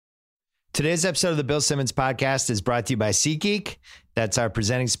Today's episode of the Bill Simmons podcast is brought to you by SeatGeek. That's our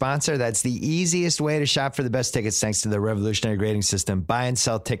presenting sponsor. That's the easiest way to shop for the best tickets thanks to the revolutionary grading system. Buy and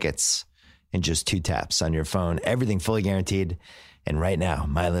sell tickets in just 2 taps on your phone. Everything fully guaranteed. And right now,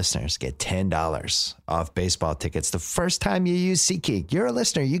 my listeners get $10 off baseball tickets the first time you use SeatGeek. You're a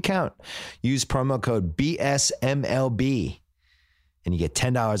listener. You count. Use promo code BSMLB and you get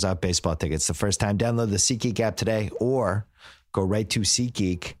 $10 off baseball tickets the first time. Download the SeatGeek app today or go right to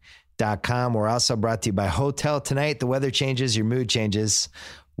SeatGeek.com. We're also brought to you by Hotel Tonight. The weather changes, your mood changes.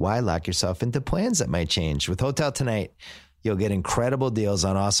 Why lock yourself into plans that might change? With Hotel Tonight, you'll get incredible deals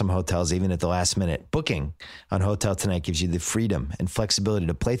on awesome hotels, even at the last minute. Booking on Hotel Tonight gives you the freedom and flexibility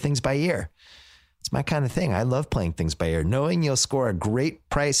to play things by ear. It's my kind of thing. I love playing things by ear. Knowing you'll score a great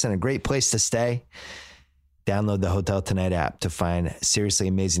price and a great place to stay. Download the Hotel Tonight app to find seriously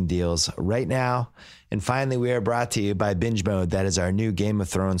amazing deals right now. And finally, we are brought to you by Binge Mode. That is our new Game of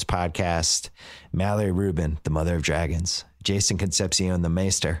Thrones podcast. Mallory Rubin, the mother of dragons. Jason Concepcion, the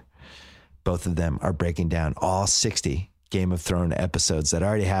maester. Both of them are breaking down all 60 Game of Thrones episodes that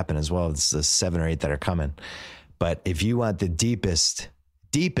already happened, as well as the 7 or 8 that are coming. But if you want the deepest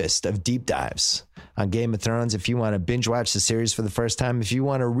of deep dives on Game of Thrones, if you want to binge watch the series for the first time, if you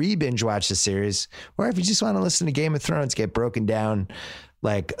want to re-binge watch the series, or if you just want to listen to Game of Thrones get broken down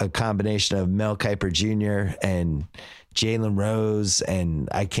like a combination of Mel Kiper Jr. and Jalen Rose, and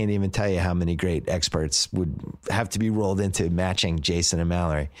I can't even tell you how many great experts would have to be rolled into matching Jason and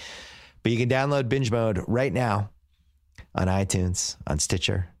Mallory. But you can download Binge Mode right now on iTunes, on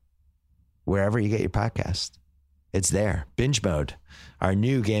Stitcher, wherever you get your podcast. It's there. Binge Mode, our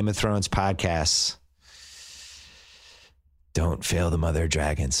new Game of Thrones podcasts. Don't fail the mother of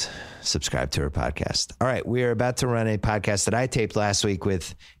dragons. Subscribe to her podcast. All right, we are about to run a podcast that I taped last week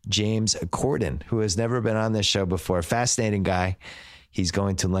with James Corden, who has never been on this show before. Fascinating guy. He's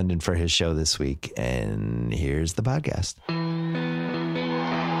going to London for his show this week. And here's the podcast.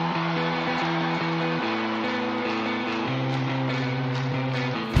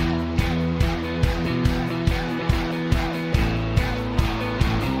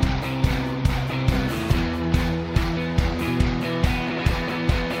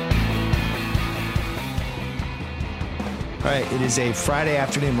 All right, it is a Friday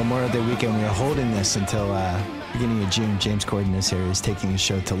afternoon, Memorial Day weekend. We are holding this until beginning of June. James Corden is here. He's taking his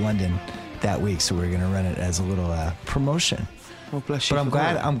show to London that week, so we're going to run it as a little promotion. Well, bless you.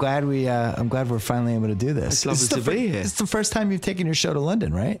 But I'm glad we're finally able to do this. It's lovely to be here. It's the first time you've taken your show to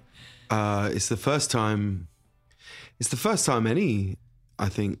London, right? It's the first time. It's the first time any, I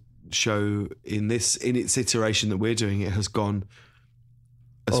think, show in its iteration that we're doing it has gone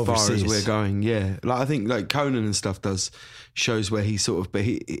as overseas. Far as we're going. Yeah, like I think like Conan and stuff does shows where he sort of, but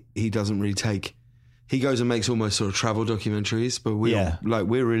he doesn't really take. He goes and makes almost sort of travel documentaries, but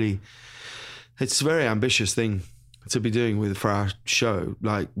we're really. It's a very ambitious thing to be doing for our show.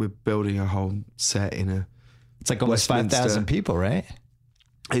 Like we're building a whole set in a. It's like almost 5,000 people, right?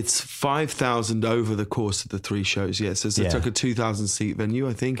 It's 5,000 over the course of the 3 shows. Yeah, so it took a 2,000 seat venue,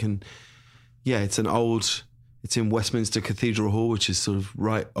 I think, and yeah, it's in Westminster Cathedral Hall, which is sort of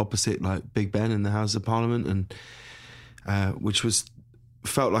right opposite like Big Ben and the House of Parliament, and which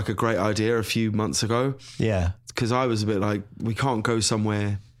felt like a great idea a few months ago. Yeah, because I was a bit like, we can't go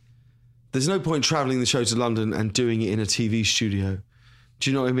somewhere. There's no point travelling the show to London and doing it in a TV studio. Do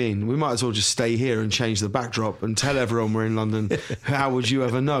you know what I mean? We might as well just stay here and change the backdrop and tell everyone we're in London. How would you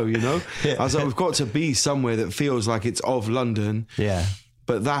ever know, you know? Yeah. I was like, we've got to be somewhere that feels like it's of London. Yeah.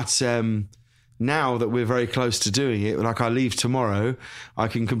 But that's, now that we're very close to doing it, like I leave tomorrow, I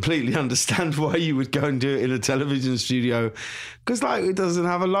can completely understand why you would go and do it in a television studio. Because like it doesn't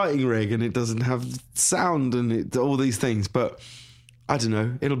have a lighting rig and it doesn't have sound and all these things. But I don't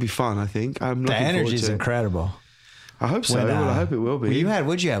know. It'll be fun, I think. I'm looking forward to it. The energy is incredible. I hope so. Well, I hope it will be.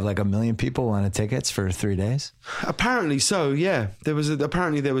 Would you have like 1 million people wanted tickets for 3 days? Apparently so, yeah.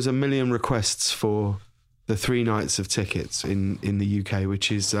 Apparently there was 1 million requests for the 3 nights of tickets in the UK,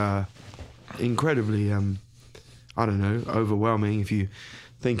 which is incredibly, I don't know, overwhelming if you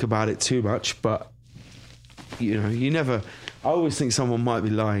think about it too much. But, you know, you never... I always think someone might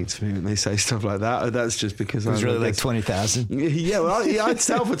be lying to me when they say stuff like that. That's just because it was really like 20,000. Yeah, well, I'd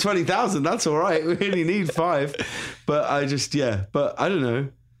sell for 20,000. That's all right. We only need 5. But But I don't know.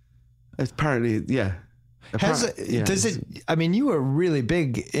 Apparently, yeah. I mean, you were really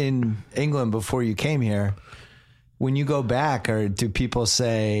big in England before you came here. When you go back, or do people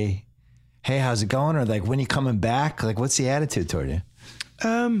say, "Hey, how's it going?" Or like, "When are you coming back?" Like, what's the attitude toward you?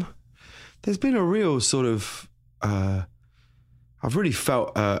 There's been a real sort of. I've really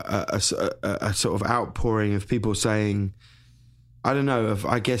felt a sort of outpouring of people saying, I don't know, of,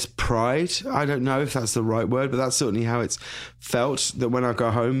 I guess, pride. I don't know if that's the right word, but that's certainly how it's felt, that when I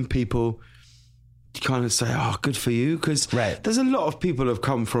go home, people kind of say, oh, good for you. Because there's a lot of people who have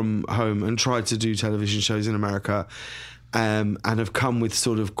come from home and tried to do television shows in America, and have come with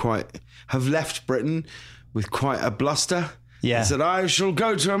have left Britain with quite a bluster. Yeah. Said, I shall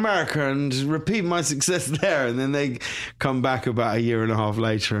go to America and repeat my success there. And then they come back about a year and a half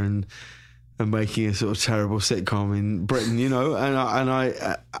later and making a sort of terrible sitcom in Britain, you know. And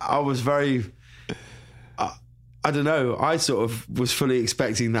I was very, I don't know, I sort of was fully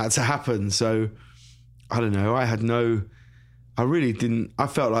expecting that to happen. So I don't know, I really didn't, I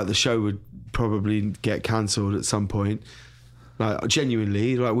felt like the show would probably get cancelled at some point. Like,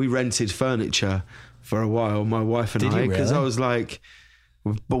 genuinely, like, we rented furniture for a while, my wife and I, because I was like,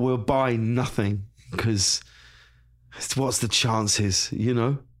 but we'll buy nothing, because what's the chances, you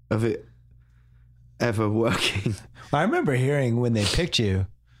know, of it ever working? I remember hearing when they picked you,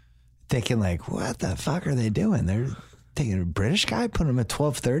 thinking like, what the fuck are they doing? They're taking a British guy, putting him at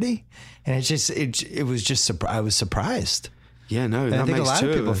 12:30, and it was just I was surprised. Yeah, no, and that I think makes a lot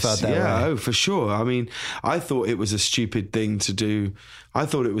of people felt that way. Yeah, oh, for sure. I mean, I thought it was a stupid thing to do. I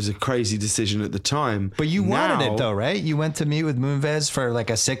thought it was a crazy decision at the time. But you wanted it though, right? You went to meet with Moonves for like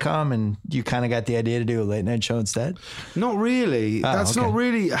a sitcom, and you kind of got the idea to do a late night show instead? Not really. That's not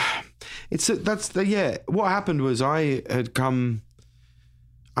really. What happened was I had come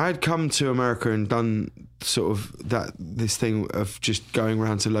to America and done sort of this thing of just going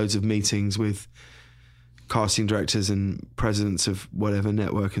around to loads of meetings with casting directors and presidents of whatever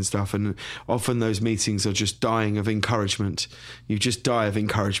network and stuff, and often those meetings are just dying of encouragement. You just die of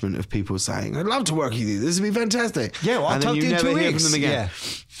encouragement of people saying, I'd love to work with you, this would be fantastic. Yeah, well, I'll talk to you in 2 weeks. And then you never hear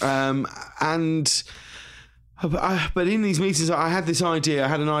from them again. Yeah. But in these meetings, I had this idea. I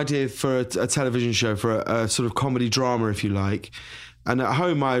had an idea for a television show, for a sort of comedy drama, if you like. And at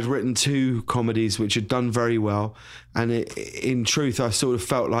home, I had written 2 comedies which had done very well. And in truth, I sort of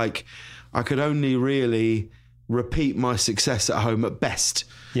felt like I could only really repeat my success at home at best.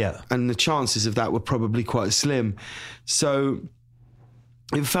 Yeah. And the chances of that were probably quite slim. So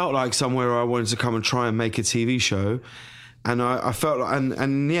it felt like somewhere I wanted to come and try and make a TV show. And I felt like, and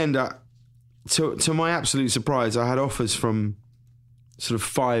in the end, to my absolute surprise, I had offers from sort of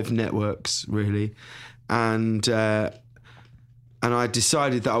 5 networks, really. And I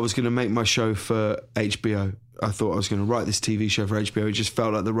decided that I was going to make my show for HBO. I thought I was going to write this TV show for HBO. It just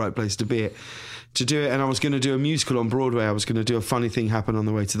felt like the right place to do it. And I was going to do a musical on Broadway. I was going to do A Funny Thing Happen on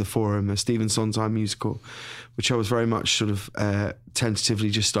the Way to the Forum, a Stephen Sondheim musical, which I was very much sort of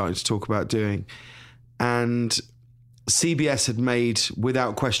tentatively just starting to talk about doing. And CBS had made,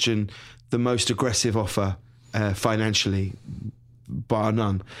 without question, the most aggressive offer financially, bar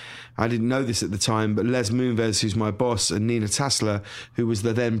none. I didn't know this at the time, but Les Moonves, who's my boss, and Nina Tassler, who was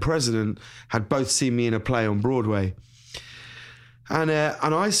the then president, had both seen me in a play on Broadway. And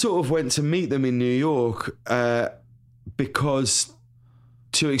I sort of went to meet them in New York because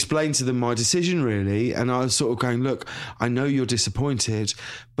to explain to them my decision, really. And I was sort of going, look, I know you're disappointed,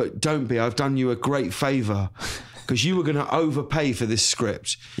 but don't be. I've done you a great favour. Because you were going to overpay for this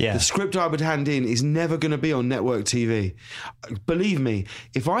script. Yeah. The script I would hand in is never going to be on network TV. Believe me,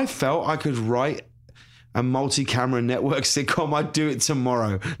 if I felt I could write a multi-camera network sitcom, I'd do it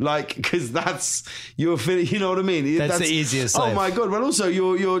tomorrow. Like, because that's your, you know what I mean? That's the easiest life. Oh my God. Well, also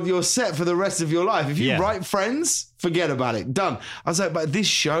you're set for the rest of your life. If you write Friends, forget about it. Done. I was like, but this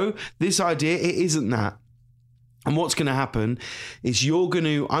show, this idea, it isn't that. And what's going to happen is I'm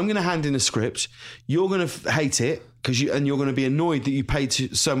going to hand in a script. You're going to hate it and you're going to be annoyed that you paid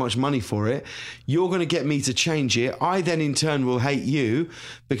so much money for it. You're going to get me to change it. I then in turn will hate you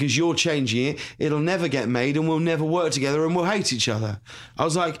because you're changing it. It'll never get made and we'll never work together and we'll hate each other. I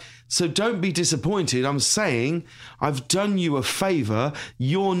was like, so don't be disappointed. I'm saying I've done you a favor.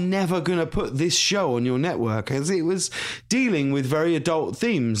 You're never going to put this show on your network, as it was dealing with very adult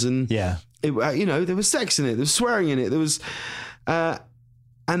themes. And there was sex in it, there was swearing in it, there was...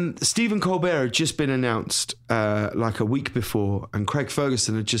 and Stephen Colbert had just been announced like a week before, and Craig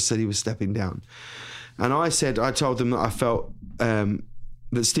Ferguson had just said he was stepping down. And I told them that I felt that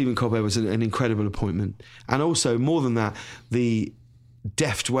Stephen Colbert was an incredible appointment. And also, more than that, the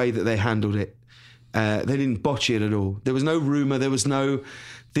deft way that they handled it. They didn't botch it at all. There was no rumour, there was no...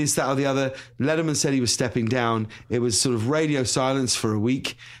 this, that or the other. Letterman said he was stepping down. It was sort of radio silence for a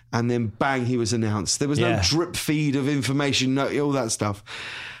week, and then bang, he was announced. There was no drip feed of information, no, all that stuff.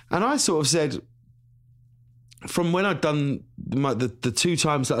 And I sort of said, from when I'd done the 2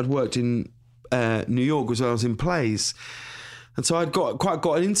 times that I'd worked in New York was when I was in plays. And so I'd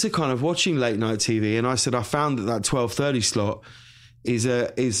got into kind of watching late night TV, and I said I found that 12:30 slot is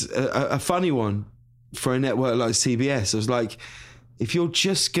a funny one for a network like CBS. I was like, if you're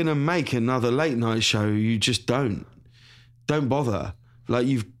just gonna make another late night show, you just don't bother. Like,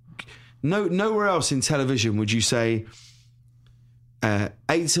 nowhere else in television would you say 8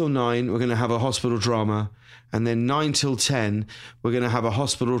 till 9 we're going to have a hospital drama, and then 9 till 10 we're going to have a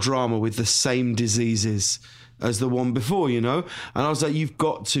hospital drama with the same diseases as the one before, you know? And I was like, you've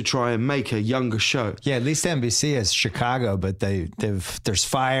got to try and make a younger show. Yeah, at least NBC has Chicago, but there's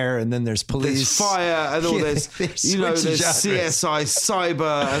fire, and then there's police. There's fire, and all there's CSI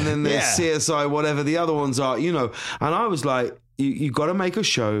Cyber, and then there's CSI whatever the other ones are, you know? And I was like, you've got to make a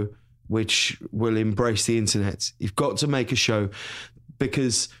show which will embrace the internet. You've got to make a show,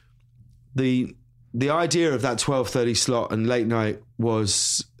 because the idea of that 12:30 slot and late night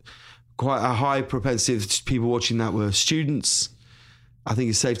was quite a high propensity of people watching that were students. I think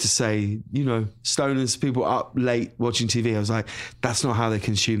it's safe to say, you know, stoners, people up late watching TV. I was like, that's not how they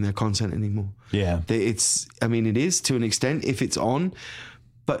consume their content anymore. Yeah. It is to an extent if it's on,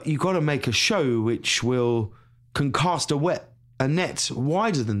 but you've got to make a show which can cast a net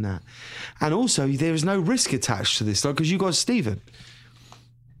wider than that. And also, there is no risk attached to this, because you got Stephen.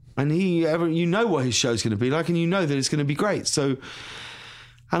 And you know what his show's going to be like, and you know that it's going to be great. So,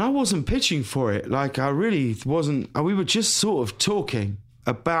 and I wasn't pitching for it. Like, I really wasn't. We were just sort of talking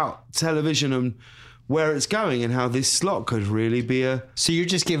about television and where it's going and how this slot could really be So you're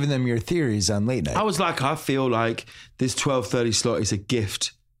just giving them your theories on late night. I was like, I feel like this 12:30 slot is a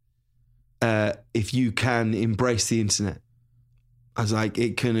gift if you can embrace the internet. I was like,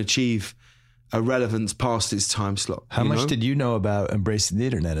 it can achieve a relevance past its time slot. How much did you know about embracing the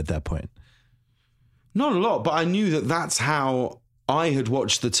internet at that point? Not a lot, but I knew that that's how I had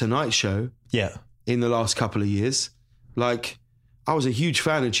watched The Tonight Show in the last couple of years. Like, I was a huge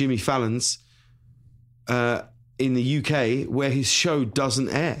fan of Jimmy Fallon's in the UK, where his show doesn't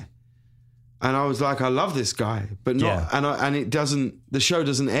air. And I was like, I love this guy, but not, and it doesn't, the show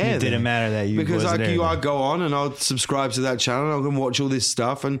doesn't air. It didn't matter that you, because I go on and I'll subscribe to that channel and I can watch all this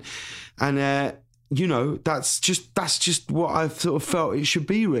stuff. And you know, that's just what I sort of felt it should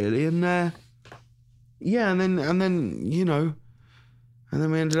be, really. And, and then, you know, and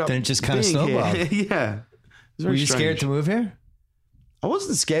then we ended up. Then it just kind of snowballed. Yeah. Were you scared to move here? I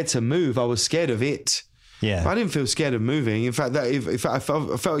wasn't scared to move. I was scared of it. Yeah. But I didn't feel scared of moving. In fact, I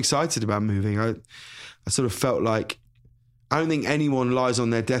felt excited about moving. I sort of felt like, I don't think anyone lies on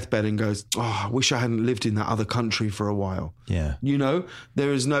their deathbed and goes, oh, I wish I hadn't lived in that other country for a while. Yeah. You know,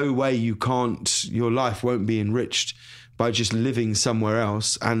 there is no way your life won't be enriched by just living somewhere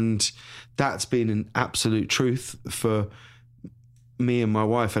else. And that's been an absolute truth for me and my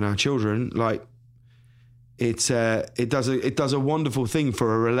wife and our children. Like, it does a wonderful thing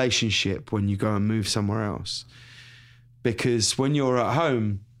for a relationship when you go and move somewhere else. Because when you're at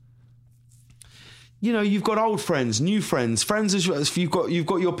home, you know, you've got old friends, new friends as you've got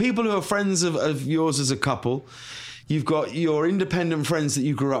your people who are friends of yours as a couple. You've got your independent friends that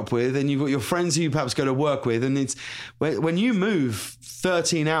you grew up with, and you've got your friends who you perhaps go to work with. And it's when you move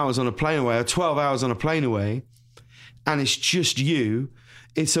 13 hours on a plane away or 12 hours on a plane away, and it's just you,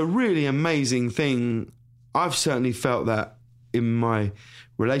 it's a really amazing thing. I've certainly felt that in my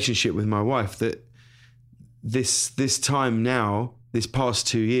relationship with my wife, that this time now, this past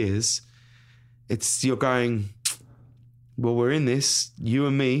 2 years, you're going, well, we're in this, you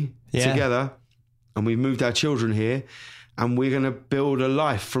and me together, and we've moved our children here, and we're going to build a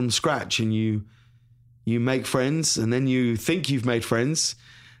life from scratch. And you make friends, and then you think you've made friends,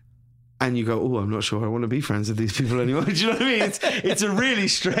 and you go, oh, I'm not sure I want to be friends with these people anymore. Do you know what I mean? It's a really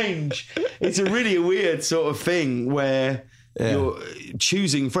strange, it's a really weird sort of thing where you're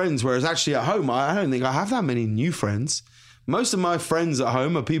choosing friends, whereas actually at home, I don't think I have that many new friends. Most of my friends at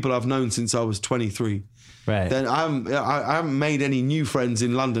home are people I've known since I was 23. Right. Then I haven't made any new friends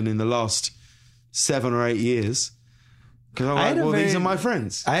in London in the last 7 or 8 years. Because I'm like, well, these are my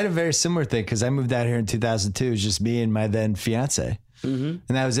friends. I had a very similar thing because I moved out here in 2002. It was just me and my then fiance. Mm-hmm. And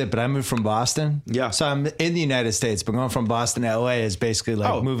that was it. But I moved from Boston. Yeah. So I'm in the United States, but going from Boston to LA is basically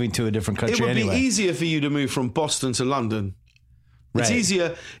like moving to a different country anyway. It would be easier for you to move from Boston to London. Right. It's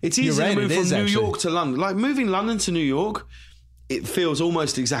easier to move from New York to London. Like moving London to New York, it feels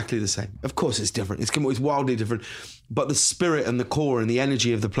almost exactly the same. Of course it's different. It's wildly different. But the spirit and the core and the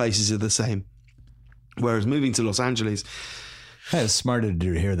energy of the places are the same. Whereas moving to Los Angeles... That's smarter to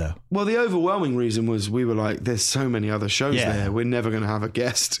do here, though. Well, the overwhelming reason was we were like, there's so many other shows there. We're never going to have a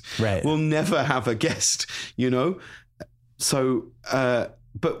guest. Right. We'll never have a guest, you know? So, but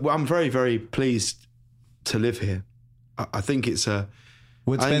I'm very, very pleased to live here. I think it's a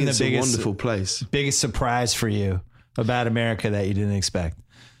wonderful place. Biggest surprise for you about America that you didn't expect?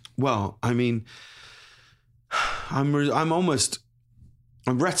 Well, I mean, I'm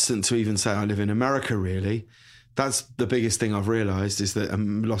reticent to even say I live in America, really. That's the biggest thing I've realized is that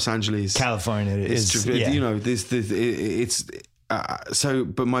Los Angeles, California is, you know,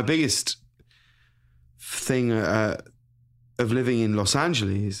 but my biggest thing of living in Los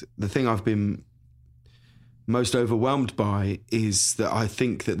Angeles, the thing I've been most overwhelmed by is that I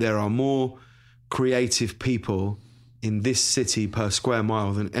think that there are more creative people in this city per square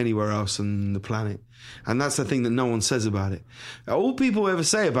mile than anywhere else on the planet. And that's the thing that no one says about it. All people ever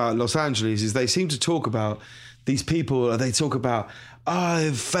say about Los Angeles is they seem to talk about these people, they talk about,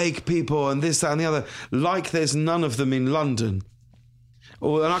 fake people and this, that and the other, like there's none of them in London.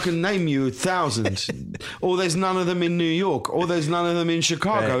 And I can name you 1,000. Or there's none of them in New York. Or there's none of them in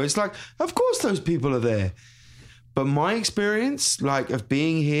Chicago. Right. It's like, of course those people are there. But my experience, like, of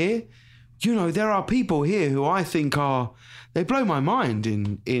being here, you know, there are people here who I think they blow my mind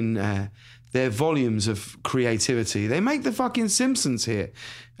in their volumes of creativity. They make the fucking Simpsons here.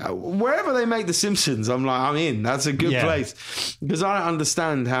 Wherever they make the Simpsons, I'm like, I'm in. That's a good place. Because I don't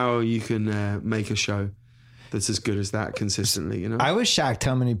understand how you can make a show that's as good as that consistently, you know? I was shocked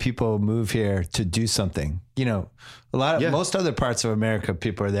how many people move here to do something. You know, most other parts of America,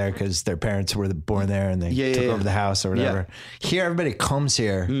 people are there because their parents were born there and they took over the house or whatever. Yeah. Here, everybody comes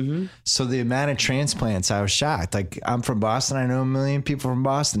here. Mm-hmm. So the amount of transplants, I was shocked. Like, I'm from Boston. I know a million people from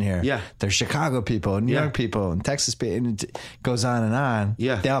Boston here. Yeah. There's Chicago people, New York people, and Texas people, and it goes on and on.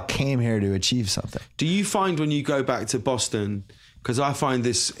 Yeah. They all came here to achieve something. Do you find when you go back to Boston, because I find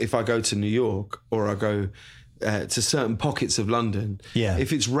this if I go to New York or I go to certain pockets of London. Yeah.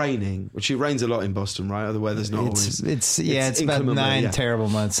 If it's raining, which it rains a lot in Boston, right? The weather's not always. It's about 9 terrible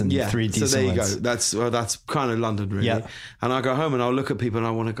months and 3 decent So there you months. go. That's kind of London, really. Yep. And I go home and I'll look at people and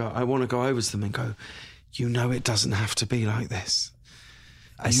I want to go over to them and go, you know, it doesn't have to be like this.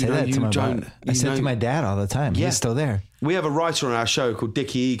 I say that to my dad all the time. Yeah. He's still there. We have a writer on our show called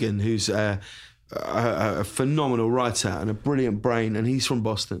Dickie Egan, who's a phenomenal writer and a brilliant brain, and he's from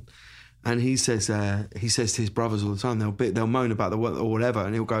Boston. And he says to his brothers all the time, they'll moan about the weather or whatever,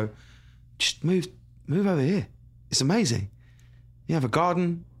 and he'll go, just move over here. It's amazing. You have a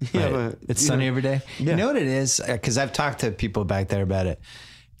garden. It's sunny every day. Yeah. You know what it is? Because I've talked to people back there about it.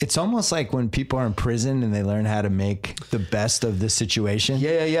 It's almost like when people are in prison and they learn how to make the best of the situation.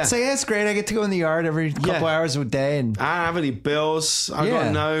 Yeah. It's like, that's great. I get to go in the yard every couple hours a day. And I don't have any bills. I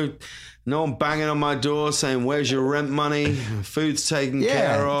got no one banging on my door saying, where's your rent money? Food's taken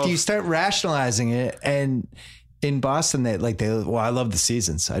care of. You start rationalizing it. And in Boston, I love the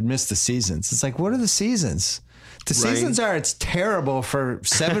seasons. I'd miss the seasons. It's like, what are the seasons? The seasons are, it's terrible for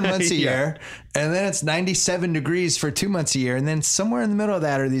 7 months a year. And then it's 97 degrees for 2 months a year. And then somewhere in the middle of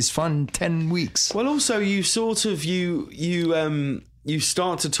that are these fun 10 weeks. Well, also you sort of, you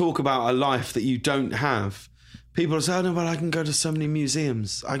start to talk about a life that you don't have. People say, oh, no, but I can go to so many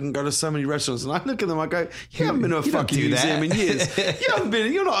museums. I can go to so many restaurants. And I look at them, I go, you haven't been to a fucking museum in years.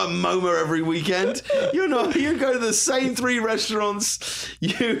 You're not at MoMA every weekend. You go to the same 3 restaurants.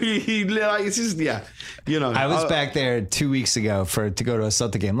 It's just, you know. I was back there 2 weeks ago to go to a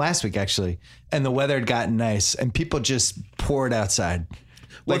Celtic game, last week actually. And the weather had gotten nice and people just poured outside.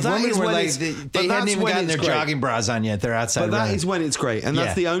 Like women were like, they hadn't even gotten their jogging bras on yet. They're outside. But that is when it's great. And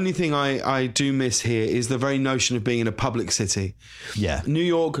that's the only thing I do miss here is the very notion of being in a public city. Yeah. New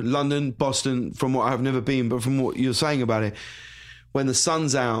York, London, Boston, from what I've never been, but from what you're saying about it, when the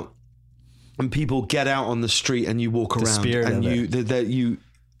sun's out and people get out on the street and you walk around and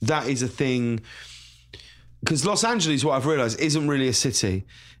that is a thing. Because Los Angeles, what I've realized, isn't really a city.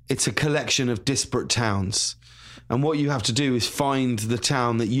 It's a collection of disparate towns. And what you have to do is find the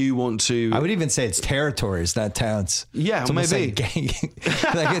town that you want to. I would even say it's territories, not towns. Yeah, it's maybe. Like gang.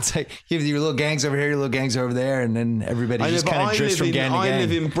 Like it's like you have your little gangs over here, your little gangs over there, and then everybody just kind of drifts from gang to gang. I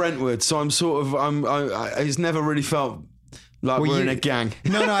live in Brentwood, so it's never really felt like we're in a gang.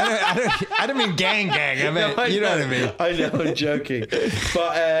 No, I don't mean gang. I mean, you know what I mean. I know, I'm joking,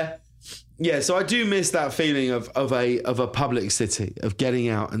 but. So I do miss that feeling of a public city, of getting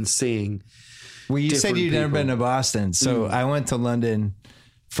out and seeing. Well, you said you'd never been to Boston. So I went to London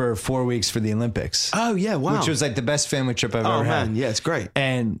for 4 weeks for the Olympics. Oh, yeah. Wow. Which was like the best family trip I've ever had. Yeah, it's great.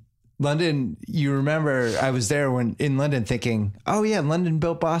 And London, you remember I was there in London thinking, oh, yeah, London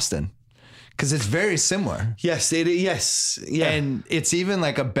built Boston. Because it's very similar. Yes. Yeah. And it's even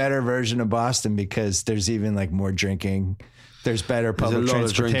like a better version of Boston because there's even like more drinking. There's better public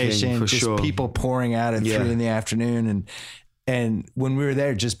transportation. For just sure. People pouring out at 3 in the afternoon. And when we were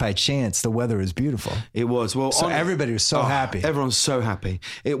there, just by chance, the weather was beautiful. It was. Well, so everybody was so happy. Everyone's so happy.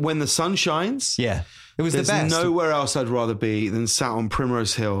 When the sun shines, it was the best. There's nowhere else I'd rather be than sat on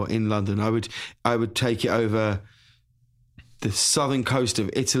Primrose Hill in London. I would take it over the southern coast of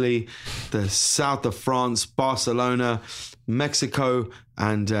Italy, the south of France, Barcelona, Mexico,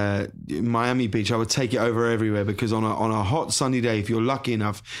 and Miami Beach. I would take it over everywhere because on a hot sunny day, if you're lucky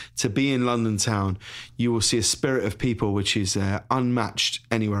enough to be in London town, you will see a spirit of people which is unmatched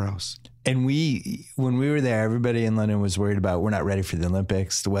anywhere else. And when we were there, everybody in London was worried about, we're not ready for the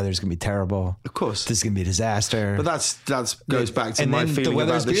Olympics. The weather's going to be terrible. Of course. This is going to be a disaster. But that goes back to my feeling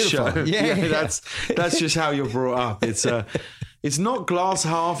about this show. Yeah. That's just how you're brought up. It's not glass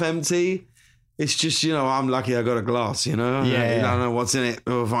half empty. It's just, I'm lucky I got a glass, I don't know what's in it.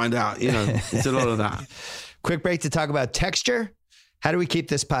 We'll find out, It's a lot of that. Quick break to talk about Texture. How do we keep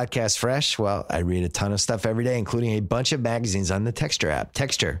this podcast fresh? Well, I read a ton of stuff every day, including a bunch of magazines on the Texture app.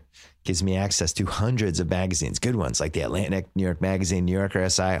 Texture gives me access to hundreds of magazines, good ones like The Atlantic, New York Magazine, New Yorker,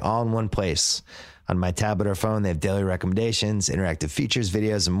 SI, all in one place. On my tablet or phone, they have daily recommendations, interactive features,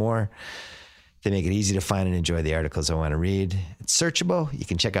 videos, and more. They make it easy to find and enjoy the articles I want to read. It's searchable. You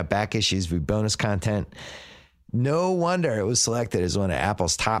can check out back issues, view bonus content. No wonder it was selected as one of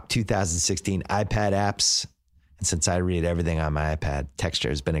Apple's top 2016 iPad apps. And since I read everything on my iPad, Texture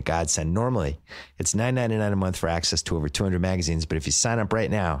has been a godsend. Normally, it's $9.99 a month for access to over 200 magazines. But if you sign up right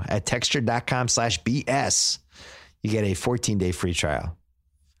now at texture.com/BS, you get a 14-day free trial.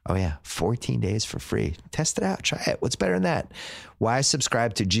 Oh, yeah, 14 days for free. Test it out. Try it. What's better than that? Why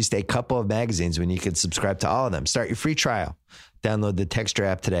subscribe to just a couple of magazines when you can subscribe to all of them? Start your free trial. Download the Texture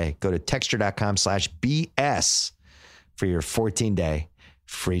app today. Go to texture.com/BS for your 14-day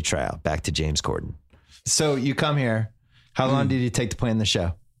free trial. Back to James Corden. So you come here. How long did it take to plan the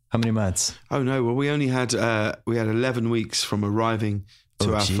show? How many months? Oh, no. Well, we only had 11 weeks from arriving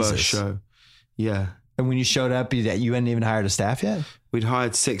to our first show. Yeah. And when you showed up, you hadn't even hired a staff yet? We'd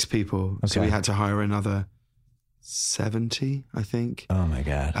hired 6 people. Okay. So we had to hire another 70, I think. Oh, my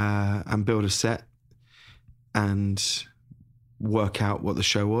God. And build a set and work out what the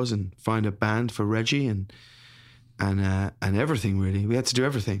show was and find a band for Reggie and everything, really. We had to do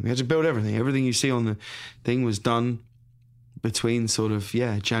everything. We had to build everything. Everything you see on the thing was done between sort of,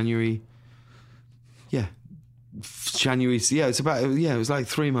 January. Yeah. January. Yeah, it was like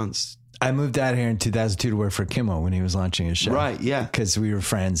 3 months. I moved out here in 2002 to work for Kimmel when he was launching his show. Right, yeah. Because we were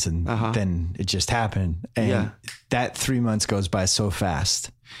friends and then it just happened. And that 3 months goes by so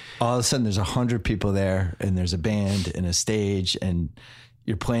fast. All of a sudden there's 100 people there and there's a band and a stage and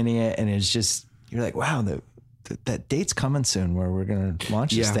you're planning it and it's just, you're like, wow, that date's coming soon where we're going to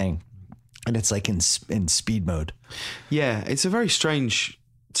launch this thing. And it's like in speed mode. Yeah, it's a very strange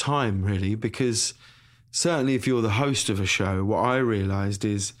time, really, because certainly if you're the host of a show, what I realized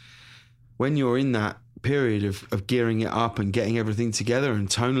is when you're in that period of gearing it up and getting everything together and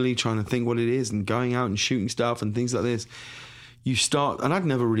tonally trying to think what it is and going out and shooting stuff and things like this, you start, and I'd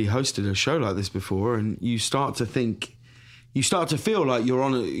never really hosted a show like this before, and you start to feel like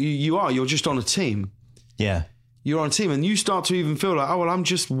you're just on a team. Yeah. You're on a team and you start to even feel like, oh, well, I'm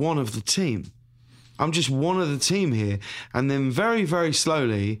just one of the team. I'm just one of the team here. And then very, very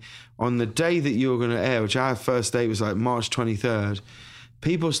slowly on the day that you're going to air, which our first date was like March 23rd,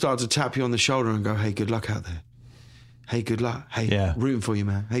 people start to tap you on the shoulder and go, hey, good luck out there. Hey, good luck. Hey, rooting for you,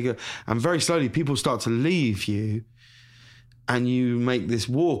 man. Hey, good. And very slowly people start to leave you and you make this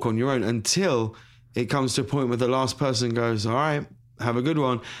walk on your own until it comes to a point where the last person goes, all right, have a good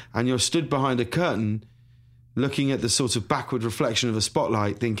one. And you're stood behind a curtain looking at the sort of backward reflection of a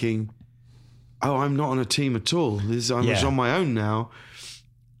spotlight thinking, oh, I'm not on a team at all. I'm just on my own now.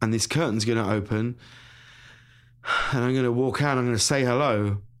 And this curtain's going to open and I'm going to walk out, I'm going to say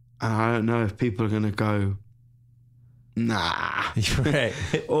hello. And I don't know if people are going to go, nah. Right.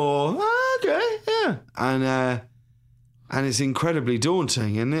 Or, okay, yeah. And it's incredibly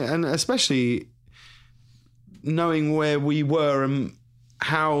daunting. And especially knowing where we were and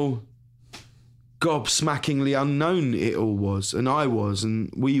how gobsmackingly unknown it all was, and I was,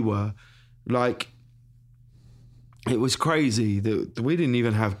 and we were. Like, it was crazy that we didn't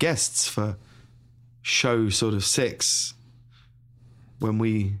even have guests for show sort of 6 when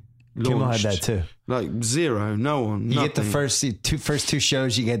we launched. Kimmel had that too. Like 0, no one, You nothing. get the first two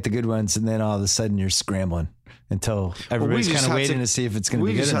shows, you get the good ones, and then all of a sudden you're scrambling until everybody's kind of waiting to see if it's going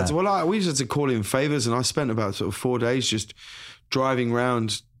to be good or not. We just had to call in favours, and I spent about sort of 4 days just driving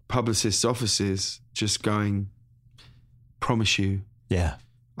around publicists' offices just going, promise you,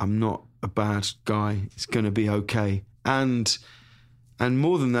 I'm not a bad guy, it's going to be okay. And And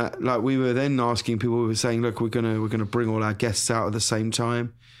more than that, like we were then asking people, we were saying, look, we're gonna bring all our guests out at the same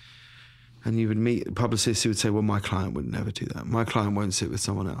time. And you would meet publicists who would say, well, my client would never do that. My client won't sit with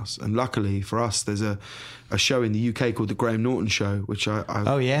someone else. And luckily for us, there's a show in the UK called The Graham Norton Show, which I've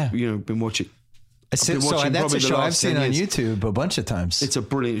been watching. So that's a show I've seen on YouTube a bunch of times. It's a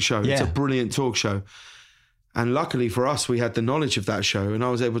brilliant show. Yeah. It's a brilliant talk show. And luckily for us, we had the knowledge of that show. And I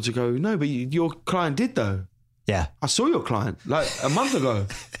was able to go, no, but your client did though. Yeah. I saw your client like a month ago.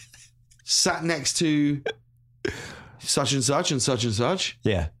 Sat next to such and such and such and such.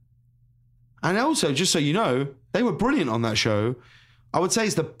 Yeah. And also, just so you know, they were brilliant on that show. I would say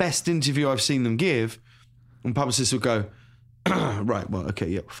it's the best interview I've seen them give. And publicists would go, right, well, okay,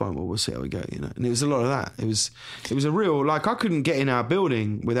 yeah, fine, well, we'll see how we go, you know. And it was a lot of that. It was a real, like, I couldn't get in our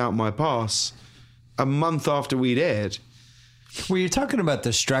building without my pass a month after we'd aired. Well, you're talking about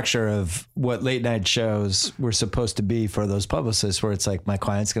the structure of what late night shows were supposed to be for those publicists, where it's like, my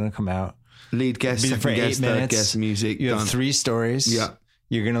client's going to come out. Lead guest, second guest, third guest, music. You have 3 stories. Yeah.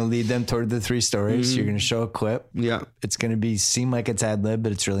 You're going to lead them toward the 3 stories. Mm-hmm. You're going to show a clip. Yeah. It's going to seem like it's ad lib,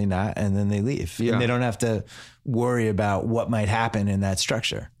 but it's really not. And then they leave. Yeah. And they don't have to worry about what might happen in that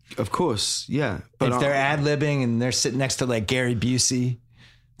structure. Of course. Yeah. But if they're ad libbing and they're sitting next to like Gary Busey,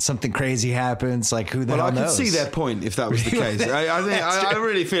 something crazy happens, like who the hell knows? Well, I could see their point if that was the case. I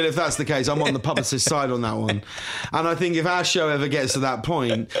really feel if that's the case, I'm on the publicist side on that one. And I think if our show ever gets to that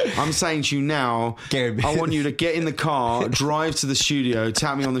point, I'm saying to you now, I want you to get in the car, drive to the studio,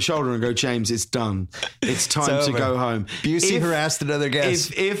 tap me on the shoulder and go, James, it's done. It's time to go home. Busey harassed another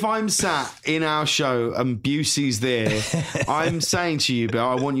guest. If I'm sat in our show and Busey's there, I'm saying to you, Bill,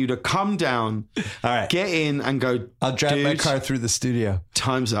 I want you to come down, all right, get in and go, I'll drive my car through the studio.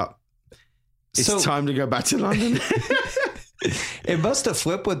 Time's up. It's time to go back to London. It must have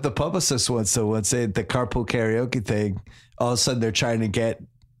flipped with the publicists once they the Carpool Karaoke thing. All of a sudden they're trying to get,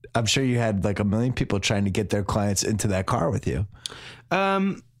 I'm sure you had like 1 million people trying to get their clients into that car with you.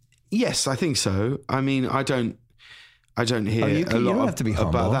 Yes, I think so. I mean, I don't hear a lot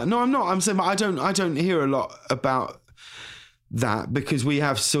about that. No, I'm not. I'm saying I don't hear a lot about that because we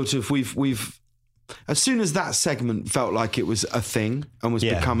have sort of we've as soon as that segment felt like it was a thing and was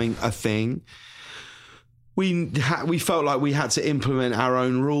becoming a thing, we felt like we had to implement our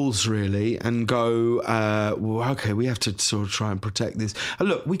own rules really and go, well, okay, we have to sort of try and protect this. And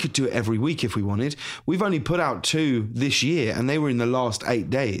look, we could do it every week if we wanted. We've only put out 2 this year and they were in the last 8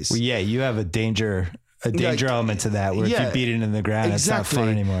 days. Well, yeah, you have a danger element to that where if you beat it in the ground, it's not fun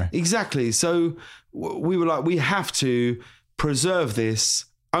anymore. Exactly. So we were like, we have to preserve this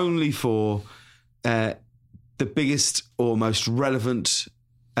only for the biggest or most relevant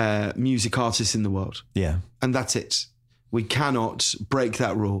music artists in the world. Yeah. And that's it. We cannot break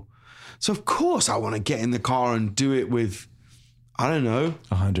that rule. So of course I want to get in the car and do it with, I don't know,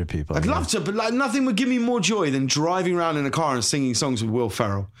 100 people. I'd love to, but like nothing would give me more joy than driving around in a car and singing songs with Will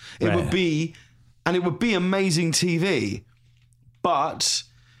Ferrell. It would be amazing TV. But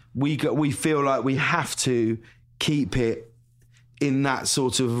we feel like we have to keep it in that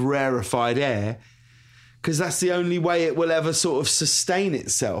sort of rarefied air because that's the only way it will ever sort of sustain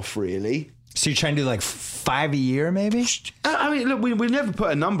itself, really. So you're trying to do like 5 a year, maybe? I mean, look, we never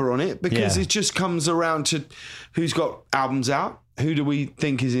put a number on it because it just comes around to who's got albums out, who do we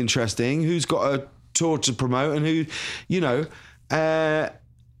think is interesting, who's got a tour to promote, and who, you know. And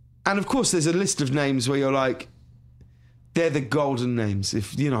of course, there's a list of names where you're like, they're the golden names.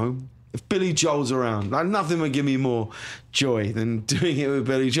 If Billy Joel's around, like nothing would give me more joy than doing it with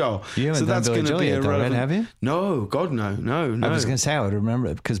Billy Joel. You haven't done Billy Joel yet, though, right? Have you? No, God, no. I was going to say I would remember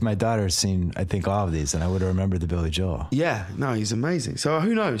it because my daughter's seen, I think, all of these, and I would have remembered the Billy Joel. Yeah, no, he's amazing. So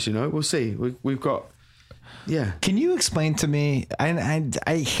who knows? We'll see. We've got. Yeah. Can you explain to me? I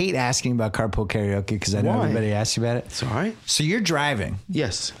hate asking about Carpool Karaoke because I know everybody asks you about it. It's all right. So you're driving.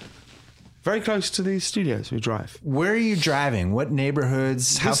 Yes. Very close to these studios. We drive. Where are you driving? What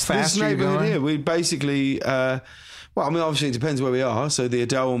neighborhoods? How fast are you going? Here, we basically, obviously it depends where we are. So the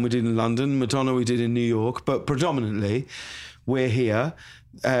Adele one we did in London, Madonna we did in New York, but predominantly we're here.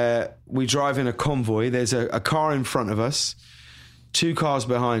 We drive in a convoy. There's a car in front of us, 2 cars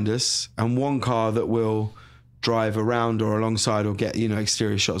behind us, and 1 car that will drive around or alongside or get,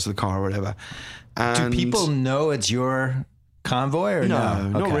 exterior shots of the car or whatever. And do people know it's your convoy or no?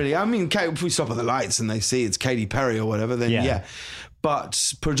 Not really. I mean, if we stop at the lights and they see it's Katy Perry or whatever, then yeah.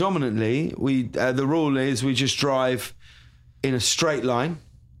 But predominantly, the rule is we just drive in a straight line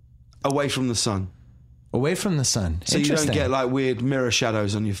away from the sun. Away from the sun. So you don't get like weird mirror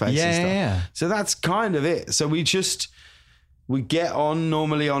shadows on your face and stuff. Yeah. So that's kind of it. So we We get on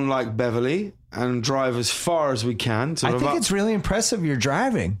normally on like Beverly and drive as far as we can. I think it's really impressive you're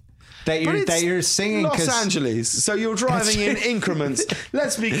driving. That you're singing Los Angeles, so you're driving in increments.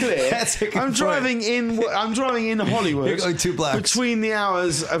 Let's be clear. I'm driving in Hollywood. You're going 2 blocks between the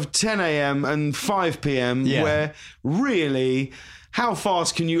hours of 10 a.m. and 5 p.m. Where really, how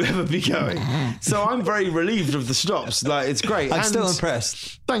fast can you ever be going? So I'm very relieved of the stops. Like, it's great. I'm still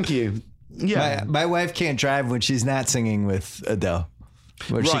impressed. Thank you. Yeah, my wife can't drive when she's not singing with Adele.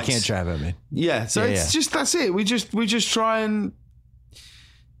 Well, she can't drive, I mean. Yeah, so it's just, that's it. We just try and.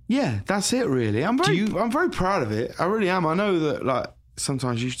 Yeah, that's it. Really, I'm very proud of it. I really am. I know that like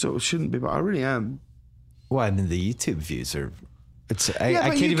sometimes you sort of shouldn't be, but I really am. Well, I mean, the YouTube views are. I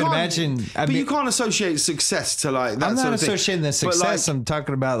can't even imagine. You can't associate success to like that. I'm not sort of associating the success. Like, I'm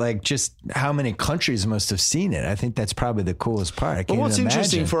talking about like just how many countries must have seen it. I think that's probably the coolest part. But what's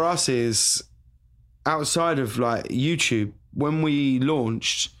interesting for us is outside of like YouTube, when we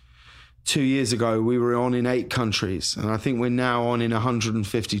launched 2 years ago, we were on in 8 countries, and I think we're now on in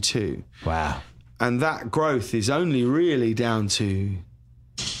 152. Wow. And that growth is only really down to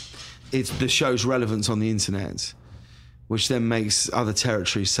the show's relevance on the internet, which then makes other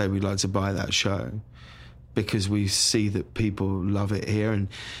territories say we'd like to buy that show because we see that people love it here, and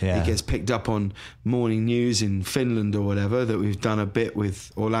it gets picked up on morning news in Finland or whatever, that we've done a bit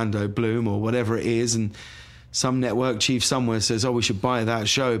with Orlando Bloom or whatever it is, and some network chief somewhere says, oh, we should buy that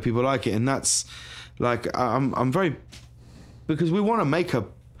show. People like it. And that's like, I'm very, because we want to make a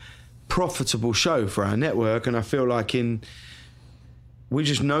profitable show for our network. And I feel like we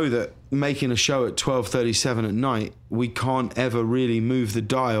just know that making a show at 12:37 at night, we can't ever really move the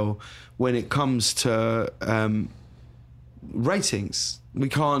dial when it comes to ratings. We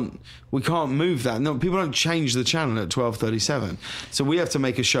can't move that. No, people don't change the channel at 12:37. So we have to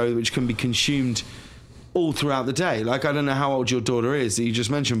make a show which can be consumed all throughout the day. Like, I don't know how old your daughter is that you just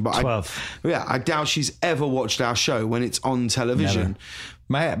mentioned, but 12. I doubt she's ever watched our show when it's on television.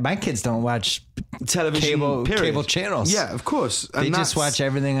 Never. My kids don't watch television cable channels. Yeah, of course. And they just watch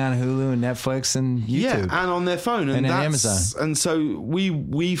everything on Hulu and Netflix and YouTube. Yeah, and on their phone and Amazon. And so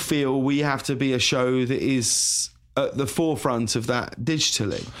we feel we have to be a show that is at the forefront of that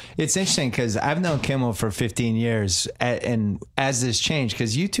digitally. It's interesting because I've known Kimmel for 15 years, and as this changed,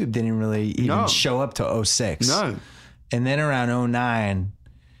 because YouTube didn't really even show up to 06. No. And then around 09,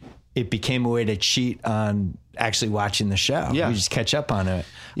 it became a way to cheat on actually watching the show. Yeah. You just catch up on it.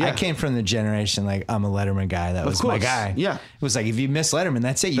 Yeah. I came from the generation, like, I'm a Letterman guy. That was my guy. Yeah. It was like, if you missed Letterman,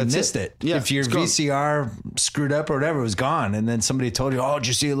 that's it. You missed it. Yeah, if your VCR screwed up or whatever, it was gone. And then somebody told you, oh, did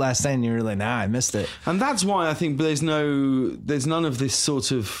you see it last night? And you were like, nah, I missed it. And that's why I think there's none of this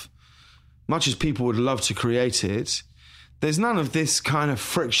sort of, much as people would love to create it, there's none of this kind of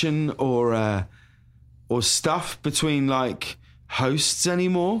friction or stuff between like hosts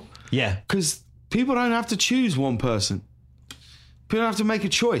anymore. Yeah. Because people don't have to choose one person. People don't have to make a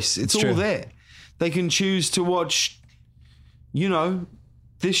choice. It's all there. They can choose to watch,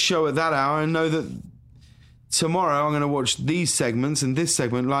 this show at that hour and know that tomorrow I'm going to watch these segments and this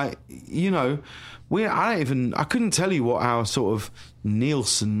segment. Like, I couldn't tell you what our sort of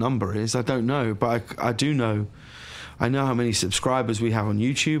Nielsen number is. I don't know, but I do know. I know how many subscribers we have on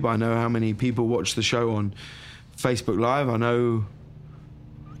YouTube. I know how many people watch the show on Facebook Live. I know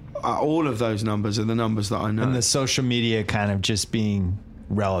all of those numbers are the numbers that I know. And the social media kind of just being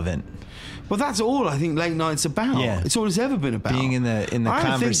relevant. Well, that's all I think late night's about. Yeah. It's all it's ever been about. Being in the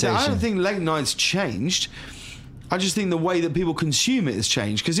conversation. I don't think late night's changed. I just think the way that people consume it has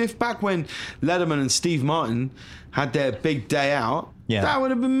changed. Because if back when Letterman and Steve Martin had their big day out, that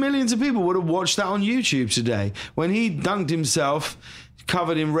would have been millions of people would have watched that on YouTube today. When he dunked himself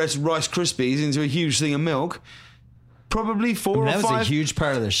covered in Rice Krispies into a huge thing of milk, probably that was a huge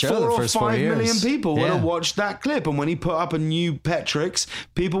part of the show. 4 the first or 5 4 years. million people would have watched that clip. And when he put up a new Petrix,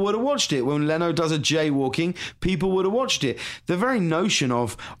 people would have watched it. When Leno does a jaywalking, people would have watched it. The very notion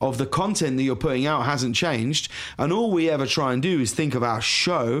of the content that you're putting out hasn't changed. And all we ever try and do is think of our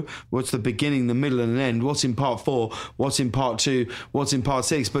show. What's the beginning, the middle, and the end? What's in part 4? What's in part 2? What's in part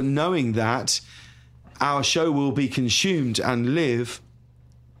 6? But knowing that our show will be consumed and live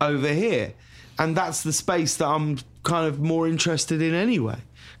over here. And that's the space that I'm kind of more interested in anyway.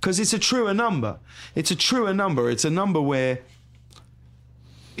 Because it's a truer number. It's a number where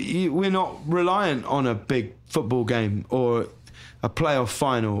we're not reliant on a big football game or a playoff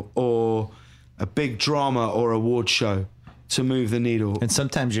final or a big drama or award show to move the needle. And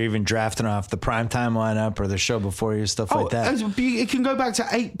sometimes you're even drafting off the primetime lineup or the show before you, stuff like that. It can go back to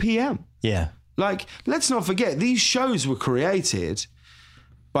 8 p.m. Yeah. Like, let's not forget, these shows were created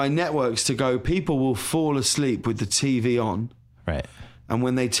by networks to go, people will fall asleep with the TV on Right. And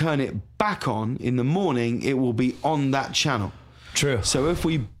when they turn it back on in the morning, it will be on that channel. True. So if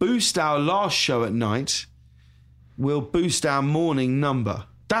we boost our last show at night, we'll boost our morning number.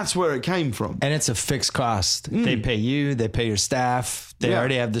 That's where it came from. And it's a fixed cost. They pay you, they pay your staff, they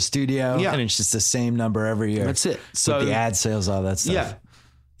already have the studio, and it's just the same number every year. That's it. So with the ad sales, all that stuff.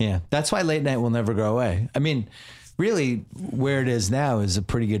 Yeah. That's why late night will never go away. I mean, really, where it is now is a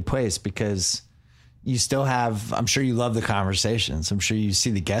pretty good place because you still have, I'm sure you love the conversations. I'm sure you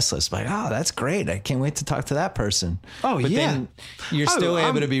see the guest list like, oh, that's great. I can't wait to talk to that person. Oh, but yeah. then you're still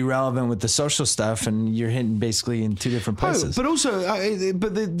able to be relevant with the social stuff and you're hitting basically in two different places. But also,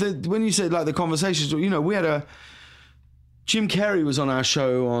 when you said like the conversations, you know, we had Jim Carrey was on our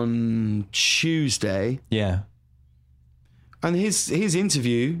show on Tuesday. Yeah. And his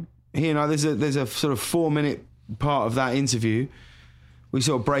interview, there's a sort of 4-minute part of that interview. We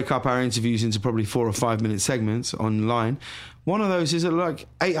sort of break up our interviews into probably 4 or 5 minute segments online. One of those is at like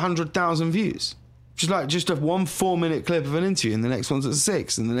 800,000 views. Just a 1 4-minute clip of an interview, and the next one's at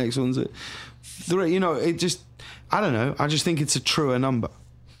 6, and the next one's at 3. You know, it just, I don't know. I just think it's a truer number.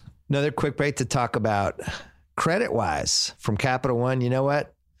 Another quick break to talk about credit-wise from Capital One. You know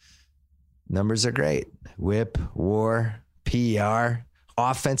what? Numbers are great. WHIP, WAR, PER.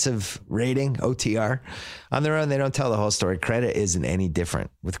 Offensive rating, OTR. On their own, they don't tell the whole story. Credit isn't any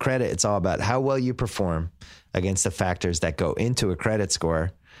different. With credit, it's all about how well you perform against the factors that go into a credit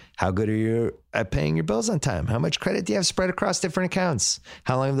score. How good are you at paying your bills on time? How much credit do you have spread across different accounts?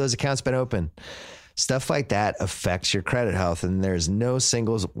 How long have those accounts been open? Stuff like that affects your credit health, and there's no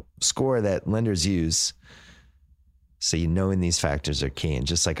single score that lenders use. So knowing these factors are key. And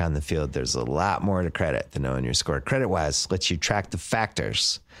just like on the field, there's a lot more to credit than knowing your score. CreditWise lets you track the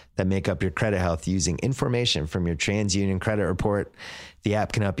factors that make up your credit health using information from your TransUnion credit report. The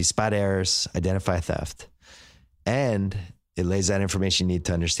app can help you spot errors, identify theft, and it lays out information you need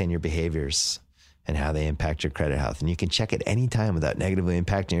to understand your behaviors and how they impact your credit health. And you can check it anytime without negatively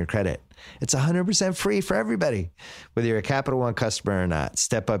impacting your credit. It's 100% free for everybody. Whether you're a Capital One customer or not,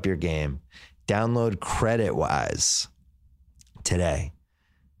 step up your game. Download CreditWise today.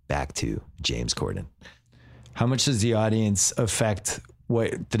 Back to James Corden. How much does the audience affect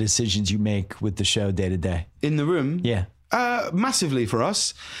what the decisions you make with the show day to day? In the room? Yeah. Massively for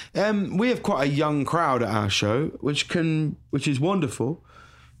us. We have quite a young crowd at our show, which is wonderful.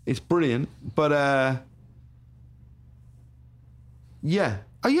 It's brilliant. But yeah.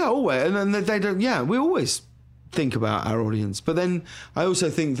 Always. And then they don't, we always think about our audience. But then I also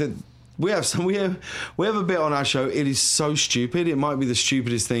think that we have a bit on our show. It is so stupid. It might be the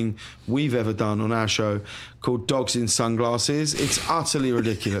stupidest thing we've ever done on our show, called Dogs in Sunglasses. It's utterly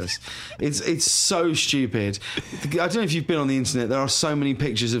ridiculous. It's so stupid. I don't know if you've been on the internet. There are so many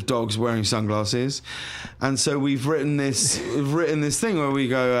pictures of dogs wearing sunglasses, and so we've written this thing where we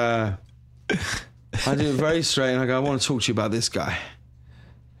go. I do it very straight, and I go, I want to talk to you about this guy.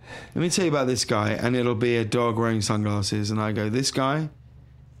 Let me tell you about this guy, and it'll be a dog wearing sunglasses, and I go, this guy.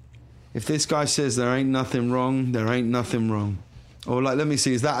 If this guy says there ain't nothing wrong, there ain't nothing wrong. Or like, let me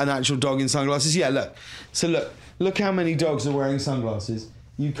see, is that an actual dog in sunglasses? Yeah, look. So look how many dogs are wearing sunglasses.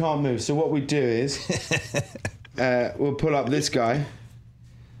 You can't move. So what we do is, we'll pull up this guy, and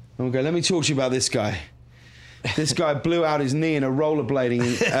we'll go, let me talk to you about this guy. This guy blew out his knee in a rollerblading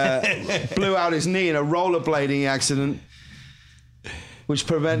accident, which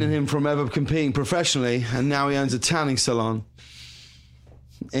prevented him from ever competing professionally, and now he owns a tanning salon.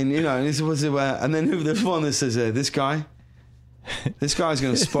 And this was and then there's one that says, this guy's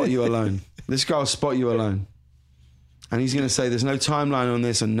going to spot you alone. This guy will spot you alone, and he's going to say, there's no timeline on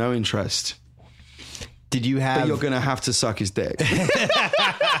this and no interest. Did you have? But you're going to have to suck his dick.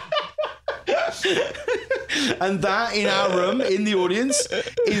 And that, in our room, in the audience,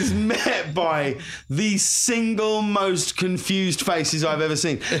 is met by the single most confused faces I've ever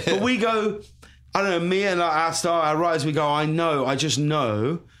seen. But we go, I don't know, me and our writers, we go, I just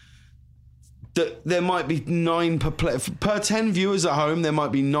know that there might be 9 perplexed, per 10 viewers at home, there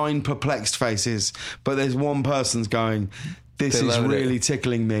might be 9 perplexed faces, but there's one person's going, this is really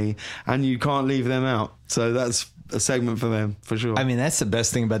tickling me, and you can't leave them out. So that's a segment for them, for sure. I mean, that's the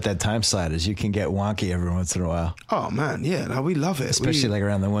best thing about that time slot is you can get wonky every once in a while. Oh, man, yeah, no, we love it. Especially like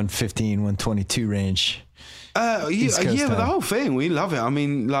around the 115, 122 range. But the whole thing, we love it. I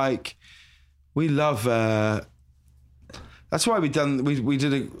mean, like, we love... that's why we've done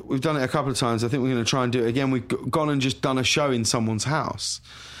it a couple of times. I think we're going to try and do it again. We've gone and just done a show in someone's house.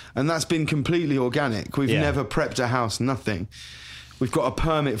 And that's been completely organic. We've never prepped a house, nothing. We've got a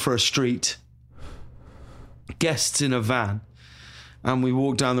permit for a street, guests in a van, and we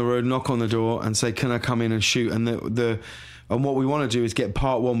walk down the road, knock on the door and say, can I come in and shoot? And And what we want to do is get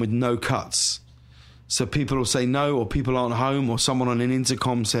part one with no cuts. So people will say no, or people aren't home, or someone on an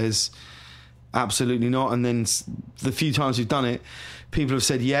intercom says absolutely not. And then the few times we've done it, people have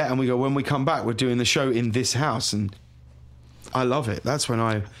said yeah, and we go, when we come back, we're doing the show in this house. And I love it. That's when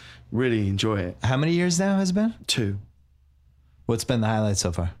I really enjoy it. How many years now has it been? 2. What's been the highlight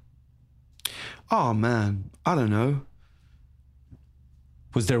so far? Oh, man. I don't know.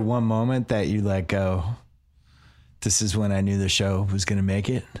 Was there one moment that you let go? This is when I knew the show was going to make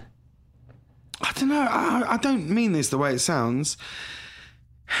it. I don't know. I don't mean this the way it sounds.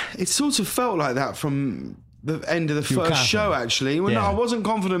 It sort of felt like that from the end of the first show, actually. When I wasn't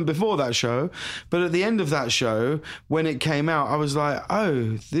confident before that show, but at the end of that show, when it came out, I was like,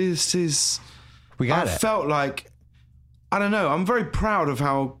 oh, this is... We got it. I felt like... I don't know. I'm very proud of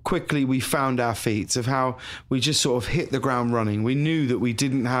how quickly we found our feet, of how we just sort of hit the ground running. We knew that we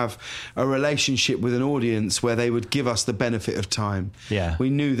didn't have a relationship with an audience where they would give us the benefit of time. Yeah. We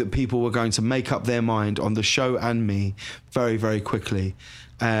knew that people were going to make up their mind on the show and me very, very quickly.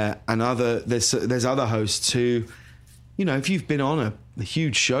 And there's other hosts who, you know, if you've been on a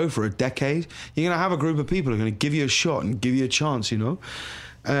huge show for a decade, you're going to have a group of people who are going to give you a shot and give you a chance, you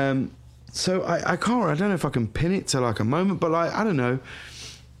know. So I don't know if I can pin it to like a moment, but like, I don't know.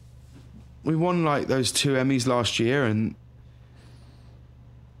 We won like those 2 Emmys last year, and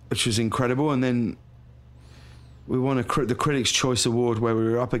which was incredible. And then we won the Critics' Choice Award where we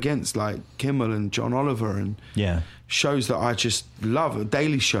were up against like Kimmel and John Oliver and shows that I just love, a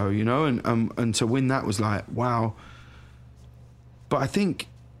Daily Show, you know, and to win that was like, wow. But I think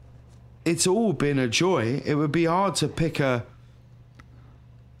it's all been a joy. It would be hard to pick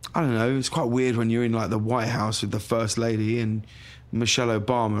I don't know, it's quite weird when you're in like the White House with the First Lady and Michelle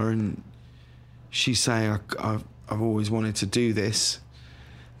Obama, and she's saying, I've always wanted to do this.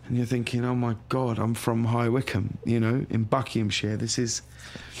 And you're thinking, oh my God, I'm from High Wycombe, you know, in Buckinghamshire. This is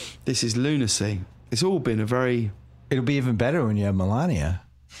lunacy. It's all been a very... It'll be even better when you have Melania.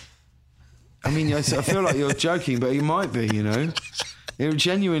 I mean, I feel like you're joking, but it might be, you know. It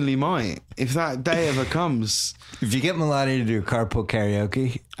genuinely might. If that day ever comes... If you get Melania to do Carpool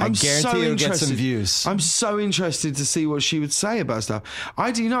Karaoke, I guarantee you'll get some views. I'm so interested to see what she would say about stuff.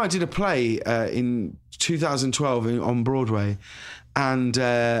 I did a play in 2012 on Broadway, and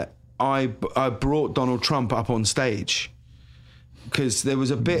I brought Donald Trump up on stage because there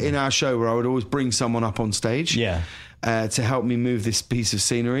was a bit in our show where I would always bring someone up on stage to help me move this piece of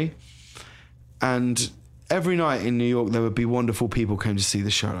scenery. And every night in New York, there would be wonderful people came to see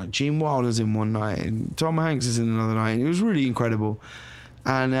the show. Like Gene Wilder's in one night, and Tom Hanks is in another night. And it was really incredible.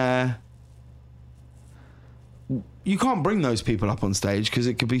 And you can't bring those people up on stage because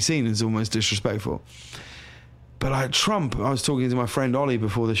it could be seen as almost disrespectful. But like Trump, I was talking to my friend Ollie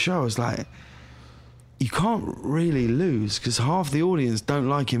before the show. I was like, you can't really lose because half the audience don't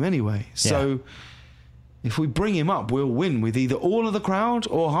like him anyway. So if we bring him up, we'll win with either all of the crowd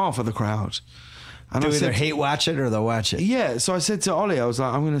or half of the crowd. And they'll either hate watch it or they'll watch it. Yeah, so I said to Ollie, I was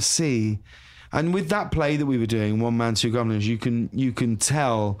like, I'm going to see. And with that play that we were doing, One Man, Two Governors, you can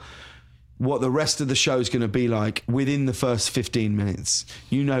tell what the rest of the show is going to be like within the first 15 minutes.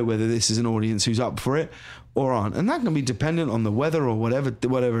 You know whether this is an audience who's up for it or aren't. And that can be dependent on the weather or whatever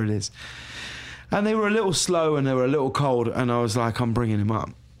it is. And they were a little slow and they were a little cold, and I was like, I'm bringing him up.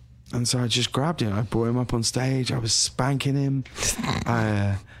 And so I just grabbed him. I brought him up on stage. I was spanking him.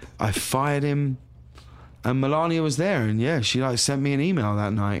 I fired him. And Melania was there, and she like sent me an email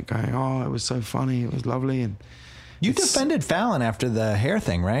that night going, oh, it was so funny, it was lovely. And you defended Fallon after the hair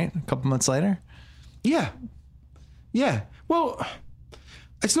thing, right? A couple months later? Yeah. Well,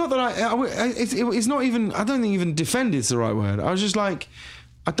 it's not that it's not even, I don't think even defend is the right word. I was just like,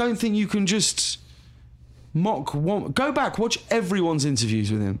 I don't think you can just mock one. Go back, watch everyone's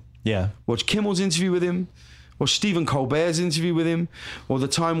interviews with him. Yeah. Watch Kimmel's interview with him. Or Stephen Colbert's interview with him, or the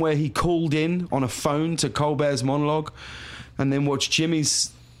time where he called in on a phone to Colbert's monologue, and then watch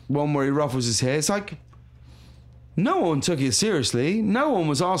Jimmy's one where he ruffles his hair. It's like, no one took it seriously. No one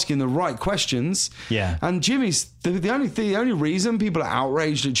was asking the right questions. Yeah. And Jimmy's, the only reason people are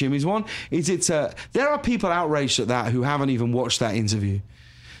outraged at Jimmy's one is there are people outraged at that who haven't even watched that interview.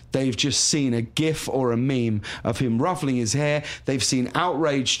 They've just seen a gif or a meme of him ruffling his hair. They've seen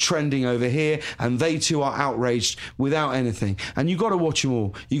outrage trending over here, and they too are outraged without anything. And you got to watch them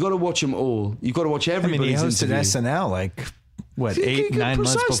all. You got to watch them all. You got to watch everybody's he hosted interview. SNL like what 8-9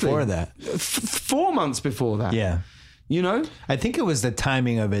 months before that. 4 months before that. Yeah, you know. I think it was the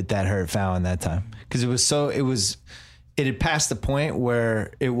timing of it that hurt Fallon that time because it had passed the point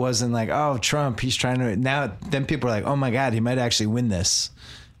where it wasn't like, oh, Trump, he's trying to. Now then people are like, oh my God, he might actually win this.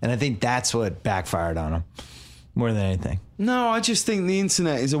 And I think that's what backfired on him. more than anything. No, I just think the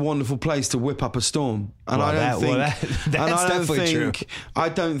internet is a wonderful place to whip up a storm, and Well, that's definitely true. I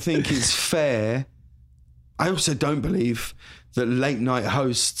don't think it's fair. I also don't believe that late night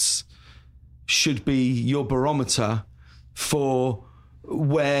hosts should be your barometer for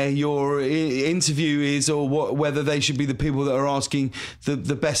where your interview is, or whether they should be the people that are asking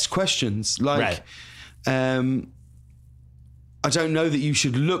the best questions. Like, I don't know that you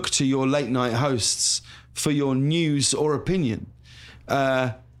should look to your late night hosts for your news or opinion.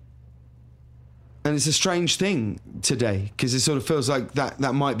 And it's a strange thing today, because it sort of feels like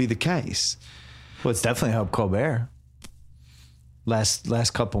that might be the case. Well, it's definitely helped Colbert.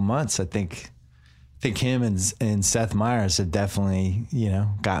 Last couple months, I think him and Seth Meyers have definitely,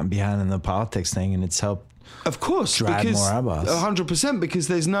 gotten behind in the politics thing, and it's helped. Of course, drive because more eyeballs. 100%, because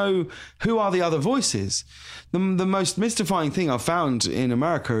there's who are the other voices? The most mystifying thing I've found in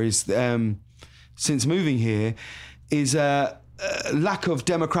America is, since moving here, is a lack of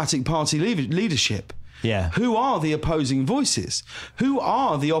Democratic Party leadership. Yeah. Who are the opposing voices? Who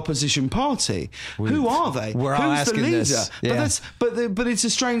are the opposition party? Who are they? We're all Who's the asking leader? this. Yeah. But it's a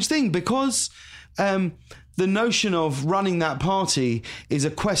strange thing, because the notion of running that party is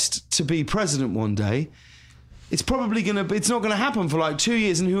a quest to be president one day. It's probably it's not gonna happen for like 2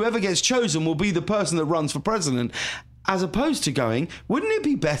 years, and whoever gets chosen will be the person that runs for president, as opposed to going, wouldn't it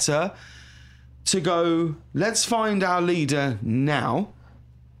be better to go, let's find our leader now,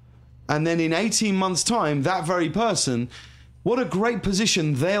 and then in 18 months' time, that very person, what a great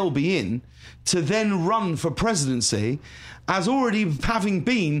position they'll be in to then run for presidency, as already having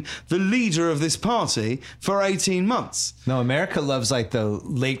been the leader of this party for 18 months. No, America loves like the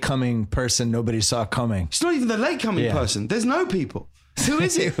late coming person nobody saw coming. It's not even the late coming person. There's no people. Who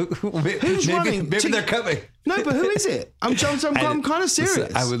is it? Who's running? Maybe they're coming. No, but who is it? I'm kind of serious.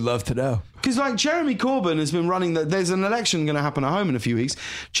 Listen, I would love to know. Because like Jeremy Corbyn has been running there's an election going to happen at home in a few weeks.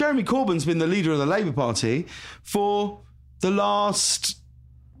 Jeremy Corbyn's been the leader of the Labour Party for the last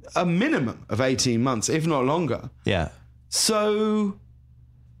a minimum of 18 months, if not longer. Yeah. So,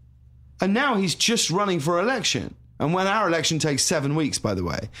 and now he's just running for election. And when our election takes 7 weeks, by the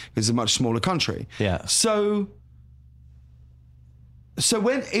way, it's a much smaller country. Yeah. So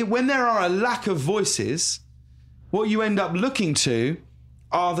when there are a lack of voices, what you end up looking to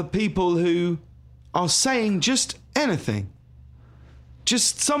are the people who are saying just anything.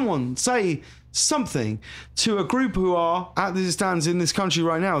 Just someone say something to a group who are, as it stands in this country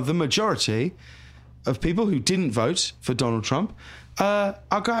right now, the majority of people who didn't vote for Donald Trump.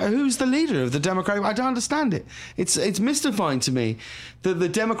 Who's the leader of the Democratic? I don't understand it. It's mystifying to me that the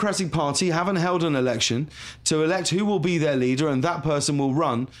Democratic Party haven't held an election to elect who will be their leader, and that person will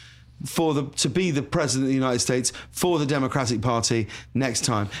run to be the president of the United States for the Democratic Party next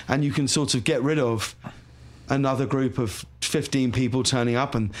time. And you can sort of get rid of another group of 15 people turning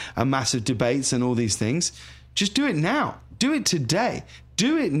up and massive debates and all these things. Just do it now. Do it today.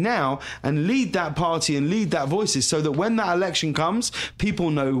 Do it now and lead that party and lead that voices, so that when that election comes,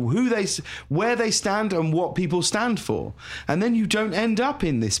 people know where they stand and what people stand for. And then you don't end up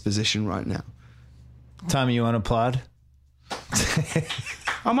in this position right now. Tommy, you want to applaud?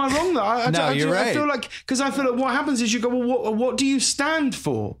 Am I wrong though? No, you're right. I feel like what happens is you go, well, what do you stand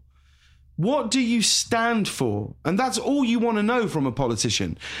for? What do you stand for? And that's all you want to know from a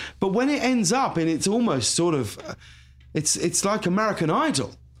politician. But when it ends up and it's almost sort of, it's like American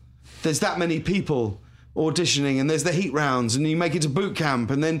Idol. There's that many people auditioning, and there's the heat rounds, and you make it to boot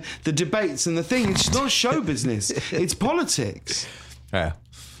camp, and then the debates and the thing. It's not show business. It's politics. Yeah.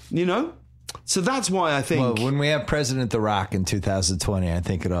 You know? So that's why I think... Well, when we have President The Rock in 2020, I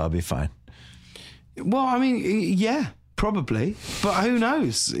think it'll all be fine. Well, I mean, yeah, probably. But who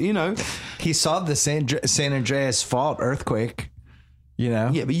knows, you know? He solved the San Andreas Fault earthquake, you know?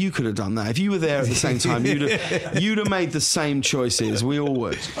 Yeah, but you could have done that. If you were there at the same time, you'd have made the same choices. We all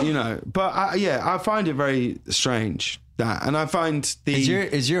would, you know? But I find it very strange, that. And I find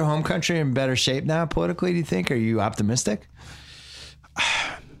Is your home country in better shape now politically, do you think? Are you optimistic?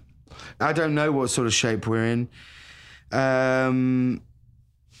 I don't know what sort of shape we're in. I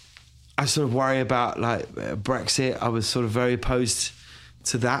sort of worry about like Brexit. I was sort of very opposed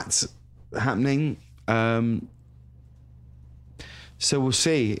to that happening. So we'll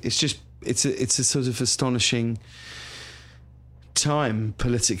see. It's a sort of astonishing time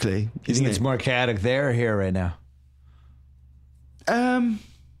politically. You think it's more chaotic there or here right now?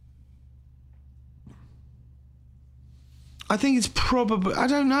 I think it's probably, I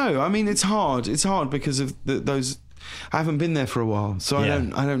don't know. I mean, it's hard. It's hard because of those. I haven't been there for a while, so I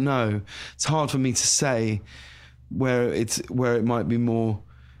don't know. It's hard for me to say where it might be more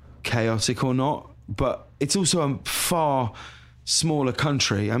chaotic or not. but it's also a far smaller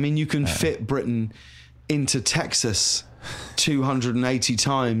country. I mean, you can fit Britain into Texas 280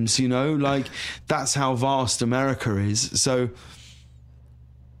 times, you know, like that's how vast America is. So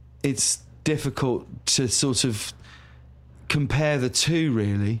it's difficult to sort of compare the two,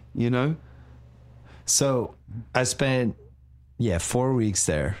 really, you know? So I spent, 4 weeks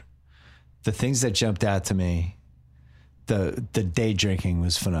there. The things that jumped out to me, the day drinking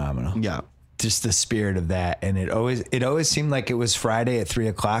was phenomenal. Yeah. Just the spirit of that. And it always seemed like it was Friday at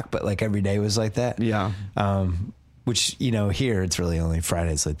 3:00, but like every day was like that. Yeah. Which, you know, here it's really only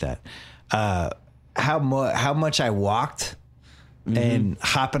Fridays like that. How much I walked and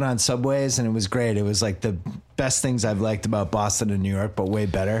hopping on subways, and it was great. It was like the best things I've liked about Boston and New York, but way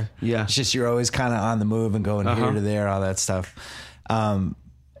better. Yeah. It's just, you're always kind of on the move and going here to there, all that stuff.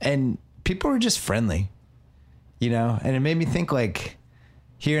 And people were just friendly, you know, and it made me think, like,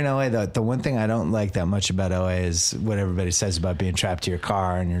 here in LA, the one thing I don't like that much about LA is what everybody says about being trapped to your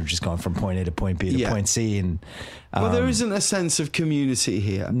car and you're just going from point A to point B to point C. And well, there isn't a sense of community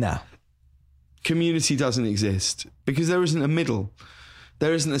here. No. Community doesn't exist because there isn't a middle.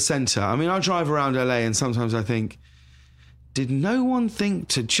 There isn't a center. I mean, I drive around LA and sometimes I think, did no one think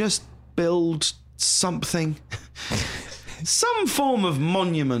to just build something? Some form of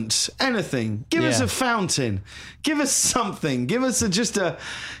monument, anything. Give us a fountain. Give us something. Give us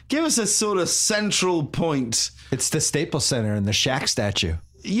a sort of central point. It's the Staples Center and the Shaq statue.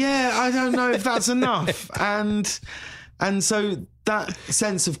 Yeah, I don't know if that's enough. And so that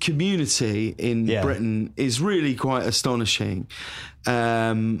sense of community in Britain is really quite astonishing.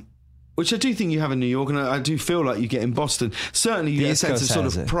 Which I do think you have in New York, and I do feel like you get in Boston. Certainly, you get a sense of sort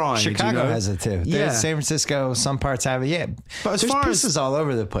of pride. Chicago has it too. Yeah. San Francisco, some parts have it. Yeah, but as there's far pieces all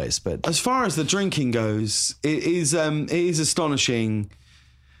over the place. But as far as the drinking goes, it is astonishing.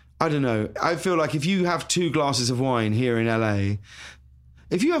 I don't know. I feel like if you have 2 glasses of wine here in LA.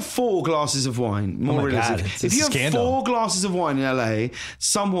 If you have 4 glasses of wine, more realistic. If you have 4 glasses of wine in LA,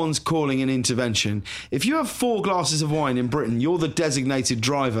 someone's calling an intervention. If you have 4 glasses of wine in Britain, you're the designated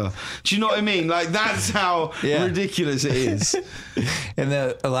driver. Do you know what I mean? Like, that's how ridiculous it is. And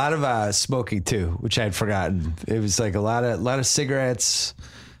a lot of smoking too, which I'd forgotten. It was like a lot of cigarettes,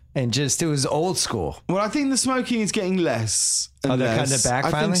 and just, it was old school. Well, I think the smoking is getting less and they're less. cutting it back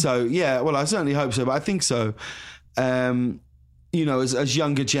finally? I think so. Yeah. Well, I certainly hope so, but I think so. You know, as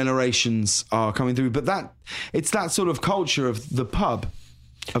younger generations are coming through. But it's that sort of culture of the pub,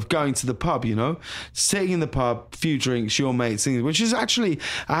 of going to the pub, you know, sitting in the pub, few drinks, your mates, things, which is actually,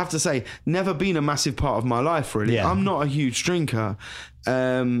 I have to say, never been a massive part of my life, really. Yeah. I'm not a huge drinker.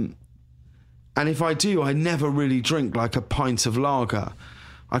 And if I do, I never really drink like a pint of lager.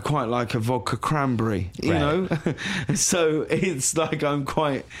 I quite like a vodka cranberry, you know? So it's like I'm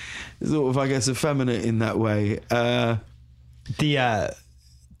quite sort of, I guess, effeminate in that way. The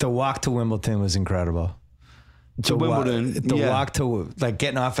walk to Wimbledon was incredible. To Wimbledon, the walk to, like,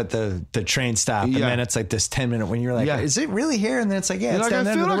 getting off at the train stop, and then it's like this 10-minute when you're like, is it really here? And then it's like, it's like, down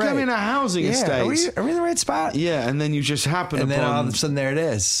I feel like I'm in a housing estate. Are we in the right spot? Yeah, and then you just happen and upon, then all of a sudden there it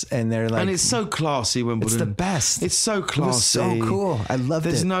is, and they're like, and it's so classy, Wimbledon. It's the best. It's so classy. It was so cool. I loved it.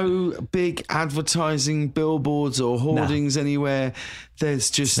 There's no big advertising billboards or hoardings anywhere. There's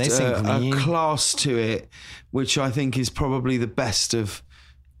just a class to it, which I think is probably the best of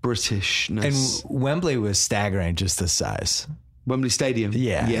Britishness. And Wembley was staggering, just the size. Wembley Stadium.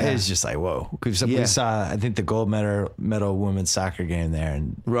 Yeah. It was just like, whoa. We saw, I think, the gold medal women's soccer game there,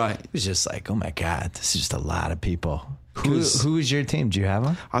 and it was just like, oh my God, this is just a lot of people. Who is your team? Do you have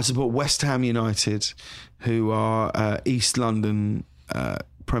one? I support West Ham United, who are East London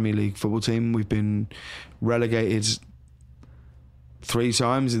Premier League football team. We've been relegated 3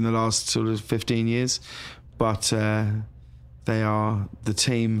 times in the last sort of 15 years, but they are the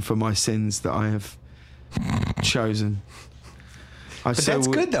team for my sins that I have chosen. But that's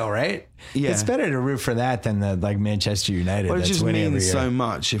good though, right? Yeah. It's better to root for that than like Manchester United. Well, it just means so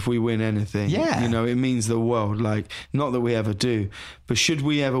much if we win anything. Yeah. You know, it means the world. Like, not that we ever do, but should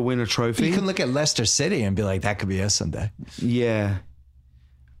we ever win a trophy? You can look at Leicester City and be like, that could be us someday. Yeah.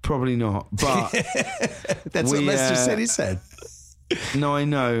 Probably not. But that's what Leicester City said. No, I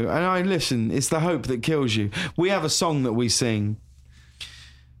know. And listen, it's the hope that kills you. We have a song that we sing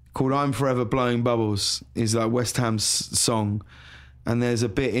called I'm Forever Blowing Bubbles. Is like West Ham's song. And there's a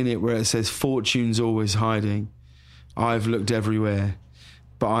bit in it where it says, fortune's always hiding. I've looked everywhere,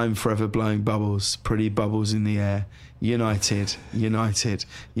 but I'm forever blowing bubbles, pretty bubbles in the air. United, United,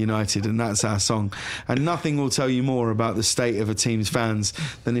 United, and that's our song. And nothing will tell you more about the state of a team's fans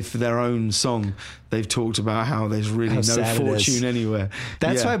than if their own song they've talked about how there's really no fortune anywhere.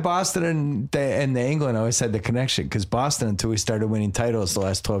 That's why Boston and the England always had the connection, because Boston, until we started winning titles the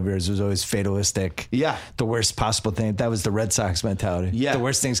last 12 years, was always fatalistic. Yeah. The worst possible thing. That was the Red Sox mentality. Yeah. The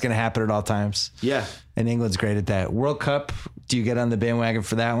worst thing's going to happen at all times. Yeah. And England's great at that. World Cup, do you get on the bandwagon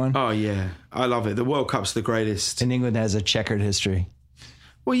for that one? Oh, yeah. I love it. The World Cup's the greatest. And England has a checkered history.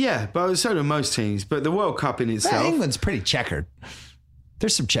 Well, yeah, but so do most teams. But the World Cup in itself... England's pretty checkered.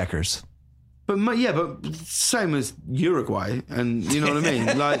 There's some checkers. But same as Uruguay, and you know what I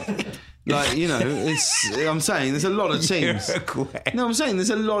mean? Like you know, I'm saying there's a lot of teams. Uruguay. No, I'm saying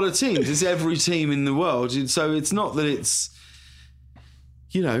there's a lot of teams. It's every team in the world. So it's not that it's,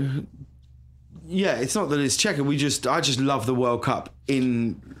 you know... Yeah, it's not that it's checkered. I just love the World Cup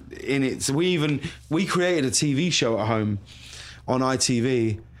in it. So we created a TV show at home on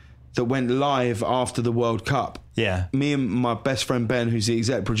ITV that went live after the World Cup. Yeah. Me and my best friend Ben, who's the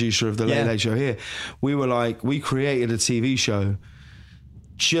exec producer of the Late Late Show here, we created a TV show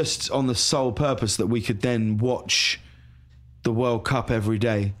just on the sole purpose that we could then watch the World Cup every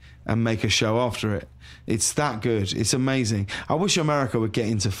day and make a show after it. It's that good. It's amazing. I wish America would get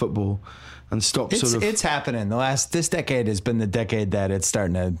into football and stop It's happening. This decade has been the decade that it's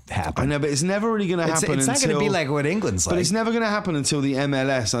starting to happen. I know, but it's never really going to happen. It's not going to be like what England's like. But it's never going to happen until the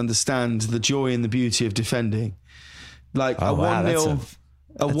MLS understand the joy and the beauty of defending. Like a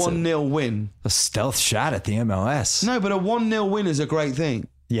 1-0 win. A stealth shot at the MLS. No, but a 1-0 win is a great thing.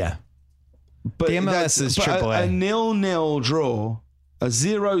 Yeah. But the MLS is AAA. A 0-0 draw, a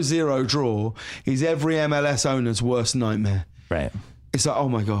 0-0 draw is every MLS owner's worst nightmare. Right. It's like, oh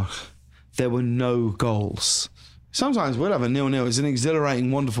my God, there were no goals. Sometimes we'll have a 0-0. It's an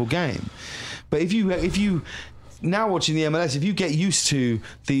exhilarating, wonderful game. But if you now watching the MLS, if you get used to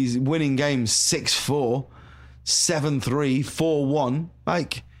these winning games 6-4, 7-3, 4-1,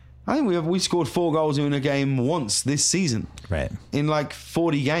 like I think we scored 4 goals in a game once this season. Right. In like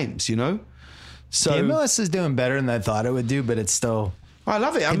 40 games, you know? So the MLS is doing better than I thought it would do, but it's still... I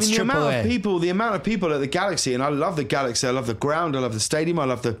love it. I mean, the amount of people at the Galaxy, and I love the Galaxy. I love the ground. I love the stadium. I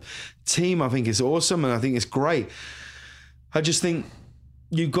love the team. I think it's awesome, and I think it's great. I just think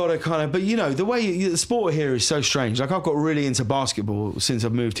you've got to kind of... But, you know, the sport here is so strange. Like, I've got really into basketball since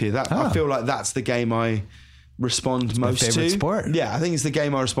I've moved here. I feel like that's the game I respond most to. My favorite sport. Yeah, I think it's the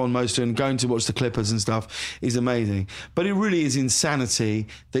game I respond most to, and going to watch the Clippers and stuff is amazing. But it really is insanity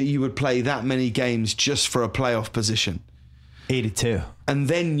that you would play that many games just for a playoff position. 82. And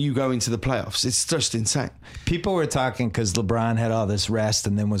then you go into the playoffs. It's just insane. People were talking because LeBron had all this rest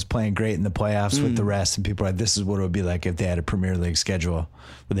and then was playing great in the playoffs with the rest. And people were like, this is what it would be like if they had a Premier League schedule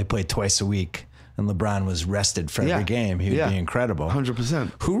where they played twice a week and LeBron was rested for every game. He would be incredible.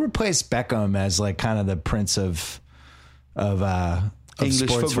 100%. Who replaced Beckham as like kind of the prince of English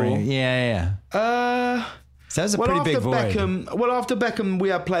sports football? Yeah. So that was a pretty big void. After Beckham, we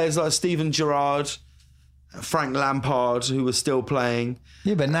had players like Steven Gerrard, Frank Lampard, who was still playing.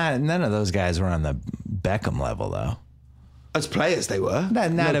 Yeah, but none of those guys were on the Beckham level, though. As players, they were.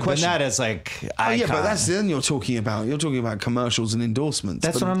 But not as like icon. Oh, yeah, but that's then you're talking about commercials and endorsements.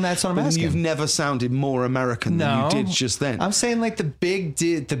 That's what I'm asking. You've never sounded more American than you did just then. I'm saying like the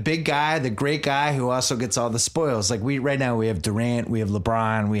big guy, the great guy who also gets all the spoils. Like right now we have Durant, we have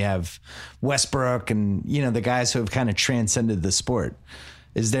LeBron, we have Westbrook, and you know the guys who have kind of transcended the sport.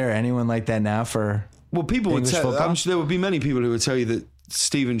 Is there anyone like that now for? Well, people would tell. I'm sure there would be many people who would tell you that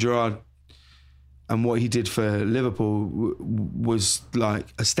Steven Gerrard and what he did for Liverpool was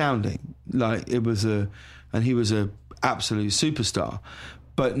like astounding. Like he was a absolute superstar.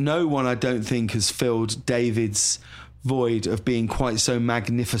 But no one, I don't think, has filled David's void of being quite so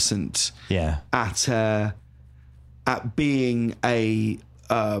magnificent. Yeah. At being a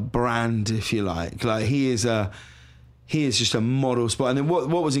brand, if you like. Like he is just a model sport. And then what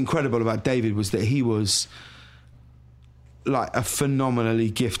was incredible about David was that he was like a phenomenally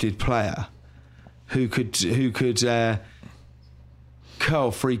gifted player who could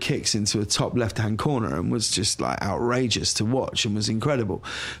curl free kicks into a top left-hand corner and was just like outrageous to watch and was incredible.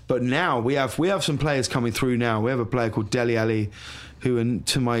 But now we have some players coming through now. We have a player called Dele Alli who,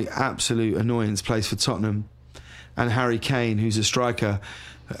 to my absolute annoyance, plays for Tottenham, and Harry Kane, who's a striker.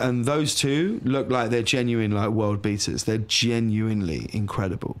 And those two look like they're genuine like world beaters. They're genuinely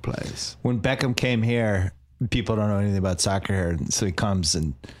incredible players. When Beckham came here, people don't know anything about soccer here, so he comes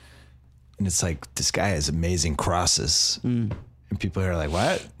and it's like, this guy has amazing crosses. And people are like,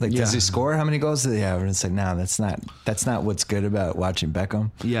 what? Like, does he score? How many goals does he have? And it's like, no, that's not what's good about watching Beckham.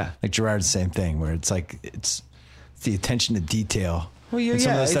 Yeah. Like Gerrard's the same thing, where it's like, it's the attention to detail. Well, yeah, and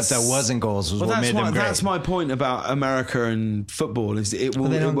some of the stuff that wasn't goals was what made them great. That's my point about America and football is it will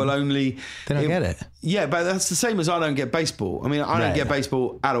only... They don't get it. Yeah, but that's the same as I don't get baseball. I mean, I don't get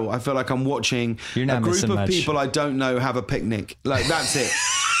baseball at all. I feel like I'm watching a group of people I don't know have a picnic. Like, that's it.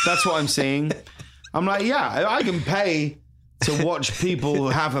 That's what I'm seeing. I'm like, yeah, I can pay to watch people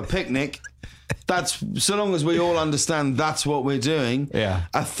have a picnic. That's so long as we all understand that's what we're doing. Yeah,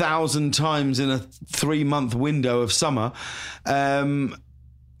 1,000 times in a 3-month window of summer.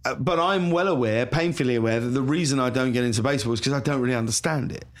 But I'm well aware, painfully aware, that the reason I don't get into baseball is because I don't really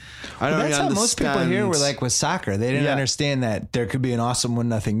understand it. That's how most people here were like with soccer. They didn't understand that there could be an awesome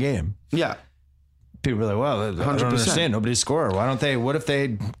 1-0 game. Yeah. People were like, well, I don't understand. Nobody scored. Why don't they? What if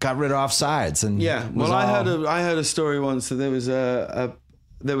they got rid of offsides? And well, I heard a story once that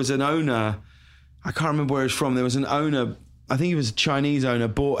there was an owner. I can't remember where it's from. There was an owner. I think he was a Chinese owner.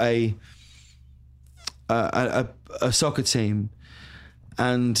 Bought a soccer team,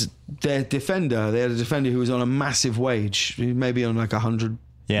 and they had a defender who was on a massive wage, maybe on like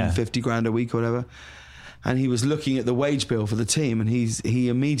 150 grand a week or whatever. And he was looking at the wage bill for the team, and he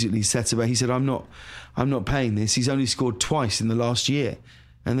immediately set about. He said, "I'm not paying this. He's only scored twice in the last year."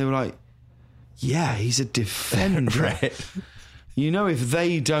 And they were like, "Yeah, he's a defender." Right. You know, if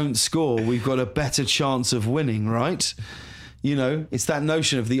they don't score, we've got a better chance of winning, right? You know, it's that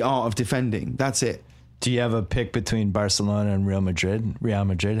notion of the art of defending. That's it. Do you have a pick between Barcelona and Real Madrid?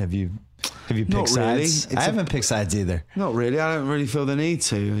 Have you picked sides? I haven't picked sides either. Not really. I don't really feel the need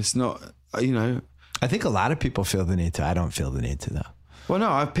to. It's not, you know. I think a lot of people feel the need to. I don't feel the need to, though. Well, no,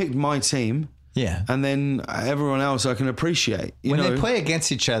 I've picked my team. Yeah. And then everyone else I can appreciate. When they play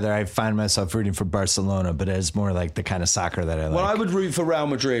against each other, I find myself rooting for Barcelona, but it's more like the kind of soccer that I like. Well, I would root for Real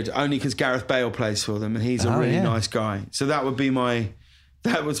Madrid only because Gareth Bale plays for them and he's a really nice guy. So that would be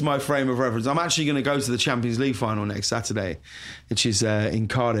that was my frame of reference. I'm actually going to go to the Champions League final next Saturday, which is in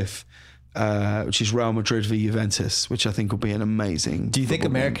Cardiff, which is Real Madrid v Juventus, which I think will be an amazing. Do you think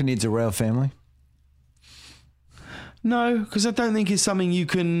America needs a royal family? No, because I don't think it's something you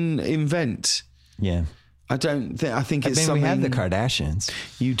can invent. Yeah. I think it's something... we have the Kardashians.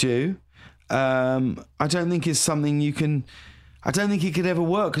 You do. I don't think it's something you can... I don't think it could ever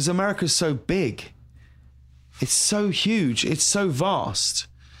work because America's so big. It's so huge. It's so vast.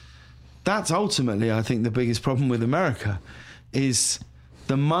 That's ultimately, I think, the biggest problem with America is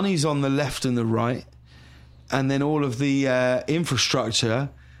the money's on the left and the right, and then all of the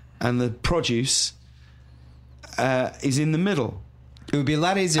infrastructure and the produce... is in the middle. It would be a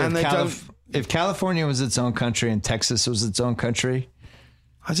lot easier if California was its own country and Texas was its own country.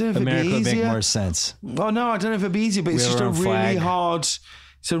 I don't know if America it'd be easier. would make more sense. Well, no, I don't know if it'd be easier, but it's just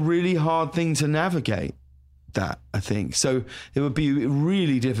a really hard thing to navigate. That, I think. So it would be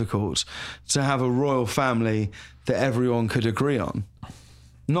really difficult to have a royal family that everyone could agree on.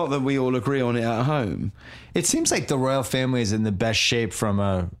 Not that we all agree on it at home. It seems like the royal family is in the best shape from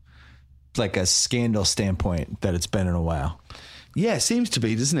a scandal standpoint that it's been in a while. Yeah, it seems to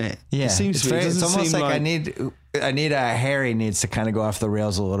be, doesn't it? Yeah, it seems to be. It's almost like I need Harry needs to kind of go off the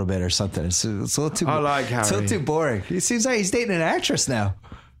rails a little bit or something. It's a little too. I like Harry. It's a little too boring. It seems like he's dating an actress now.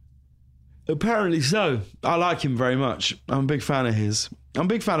 Apparently so. I like him very much. I'm a big fan of his. I'm a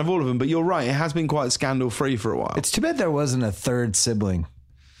big fan of all of them. But you're right. It has been quite scandal free for a while. It's too bad there wasn't a third sibling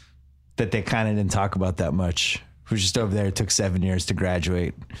that they kind of didn't talk about that much. Who's just over there. It took 7 years to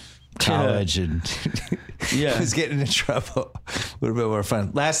graduate college and was getting in trouble. A little bit more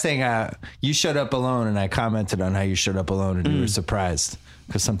fun. Last thing, you showed up alone, and I commented on how you showed up alone, and you were surprised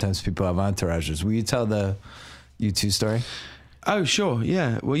because sometimes people have entourages. Will you tell the U2 story? Oh, sure,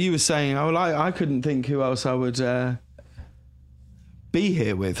 yeah. Well, you were saying, I couldn't think who else I would be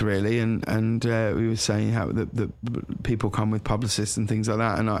here with, really, and we were saying how the people come with publicists and things like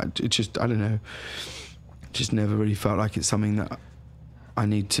that, and I don't know, just never really felt like it's something that I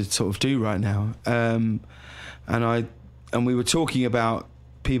need to sort of do right now. And we were talking about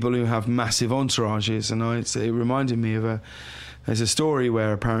people who have massive entourages, and it reminded me of there's a story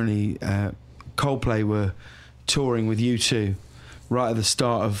where apparently Coldplay were touring with U2 right at the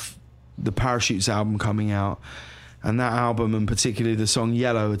start of the Parachutes album coming out, and that album, and particularly the song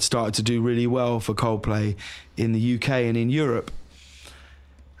Yellow, had started to do really well for Coldplay in the UK and in Europe.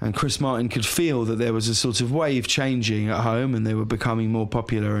 And Chris Martin could feel that there was a sort of wave changing at home and they were becoming more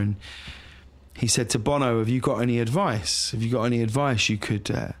popular. And he said to Bono, have you got any advice? Have you got any advice you could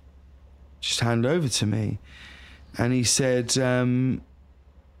just hand over to me? And he said, and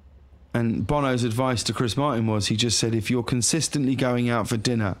Bono's advice to Chris Martin was, he just said, if you're consistently going out for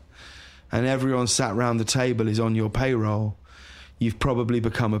dinner and everyone sat round the table is on your payroll, you've probably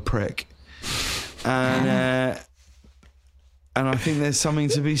become a prick. And And I think there's something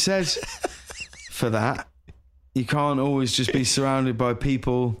to be said for that. You can't always just be surrounded by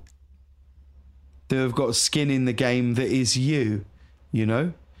people that have got skin in the game that is you, you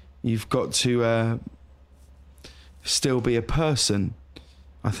know? You've got to still be a person,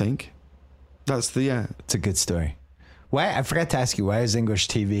 I think. It's a good story. Why? I forgot to ask you, why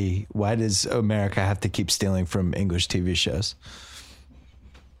does America have to keep stealing from English TV shows?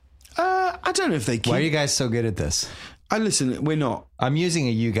 I don't know if they keep... Why are you guys so good at this? Listen, we're not. I'm using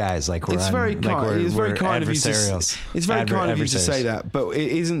a you guys like we're It's very kind of you to say that, but it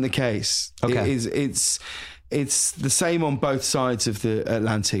isn't the case. Okay. It's the same on both sides of the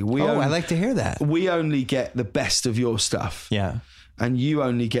Atlantic. I like to hear that. We only get the best of your stuff. Yeah. And you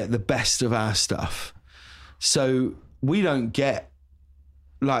only get the best of our stuff. So we don't get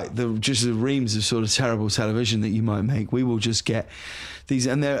like just the reams of sort of terrible television that you might make. We will just get these,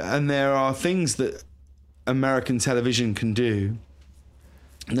 and there are things that American television can do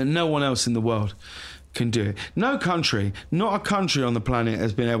that no one else in the world can do. No country, not a country on the planet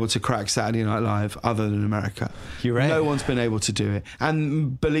has been able to crack Saturday Night Live other than America. You're right. No one's been able to do it.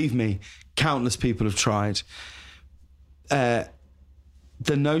 And believe me, countless people have tried. The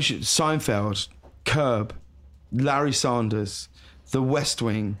notion, Seinfeld, Curb, Larry Sanders, The West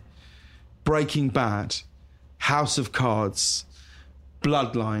Wing, Breaking Bad, House of Cards,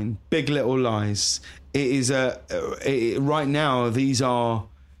 Bloodline, Big Little Lies. It is right now, these are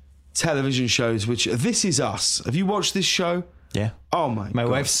television shows which... This Is Us. Have you watched this show? Yeah. Oh my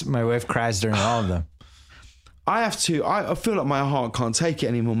God. My wife cries during all of them. I feel like my heart can't take it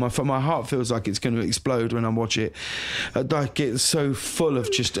anymore. My heart feels like it's going to explode when I watch it. Like it's so full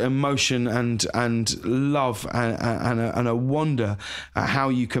of just emotion and love and a wonder at how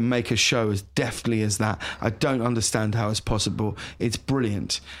you can make a show as deftly as that. I don't understand how it's possible. It's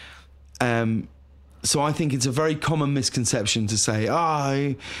brilliant. So I think it's a very common misconception to say,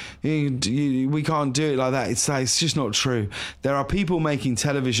 we can't do it like that. It's just not true. There are people making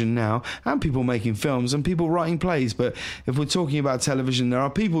television now and people making films and people writing plays. But if we're talking about television, there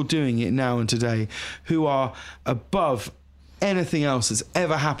are people doing it now and today who are above anything else that's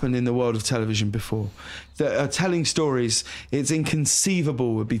ever happened in the world of television before. That are telling stories it's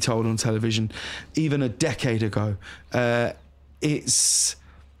inconceivable would be told on television even a decade ago. It's...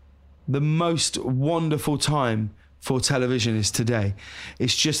 The most wonderful time for television is today.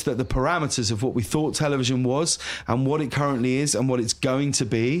 It's just that the parameters of what we thought television was and what it currently is and what it's going to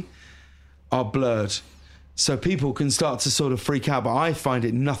be are blurred. So people can start to sort of freak out, but I find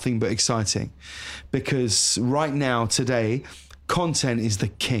it nothing but exciting because right now, today, content is the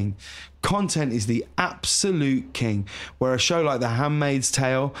king. Content is the absolute king, where a show like The Handmaid's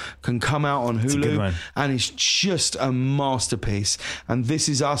Tale can come out on Hulu and it's just a masterpiece. And This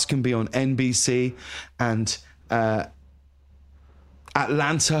Is Us can be on NBC, and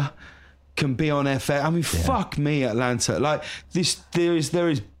Atlanta can be on FX. I mean, fuck me, Atlanta. Like this, there is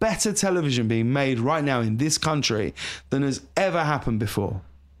better television being made right now in this country than has ever happened before.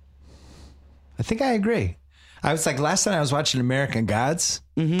 I think I agree. I was like, last time I was watching American Gods,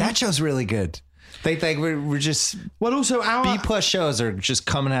 that show's really good. We're just... Well, also our... B+ shows are just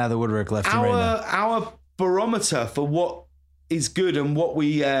coming out of the woodwork left and right now. Our barometer for what is good and what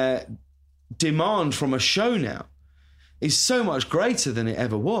we demand from a show now is so much greater than it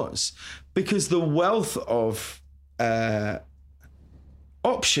ever was, because the wealth of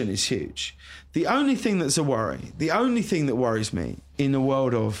option is huge. The only thing that's a worry, the only thing that worries me in the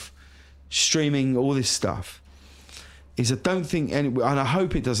world of streaming all this stuff, is I don't think and I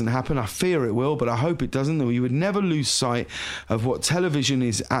hope it doesn't happen. I fear it will, but I hope it doesn't. We would never lose sight of what television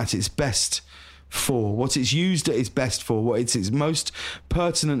is at its best for, what it's used at its best for, what it's most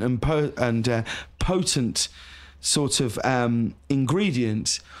pertinent and potent sort of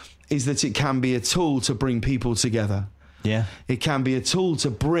ingredient is that it can be a tool to bring people together. Yeah. It can be a tool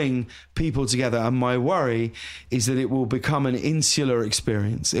to bring people together. And my worry is that it will become an insular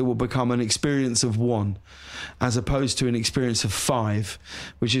experience. It will become an experience of one, as opposed to an experience of five,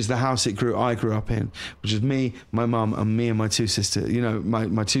 which is the house I grew up in, which is me, my mum, and me and my two sisters,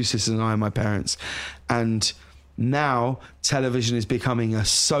 my two sisters and I and my parents. And now television is becoming a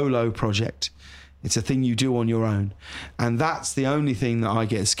solo project. It's a thing you do on your own. And that's the only thing that I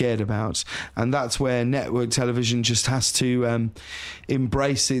get scared about. And that's where network television just has to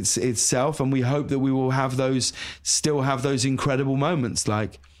embrace itself. And we hope that we will still have those incredible moments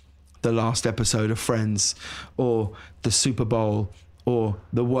like the last episode of Friends or the Super Bowl or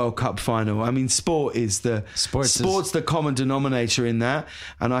the World Cup final. I mean, sport's the common denominator in that.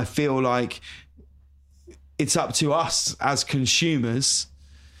 And I feel like it's up to us as consumers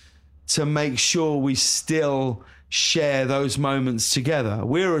to make sure we still share those moments together.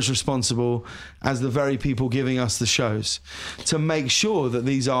 We're as responsible as the very people giving us the shows to make sure that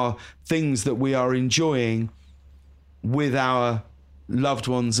these are things that we are enjoying with our loved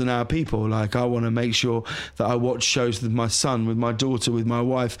ones and our people. Like, I want to make sure that I watch shows with my son, with my daughter, with my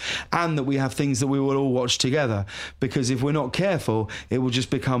wife, and that we have things that we will all watch together. Because if we're not careful, it will just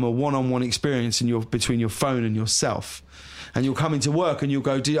become a one-on-one experience between your phone and yourself. And you'll come into work and you'll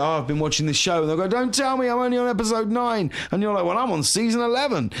go, I've been watching this show. And they'll go, don't tell me, I'm only on episode 9. And you're like, well, I'm on season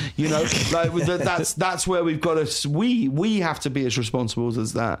 11. You know, like that's where we've got to, we have to be as responsible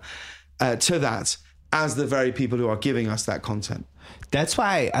as that, as the very people who are giving us that content. That's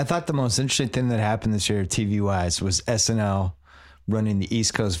why I thought the most interesting thing that happened this year, TV-wise, was SNL running the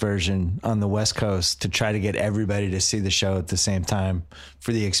East Coast version on the West Coast to try to get everybody to see the show at the same time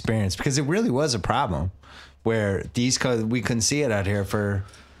for the experience. Because it really was a problem where the East Coast, we couldn't see it out here for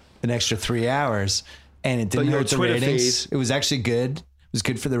an extra 3 hours, and it didn't hurt the ratings. It was actually good. It was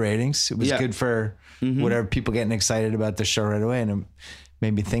good for the ratings. It was good for whatever people getting excited about the show right away. And it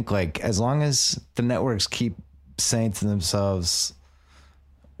made me think, like, as long as the networks keep saying to themselves,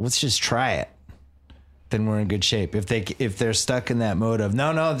 let's just try it, then we're in good shape. If they're stuck in that mode of,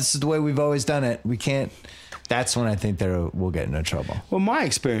 no, this is the way we've always done it, we can't, that's when I think we'll get into trouble. Well, my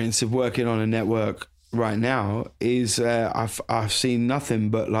experience of working on a network right now is I've seen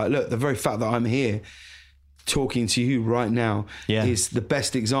nothing but, like, look, the very fact that I'm here talking to you right now is the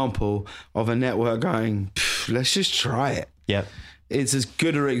best example of a network going, let's just try it. Yep. It's as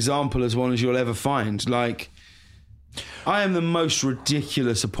good an example as one as you'll ever find. Like, I am the most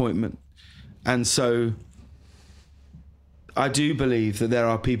ridiculous appointment. And so I do believe that there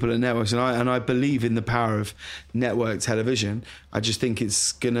are people at networks, and I believe in the power of network television. I just think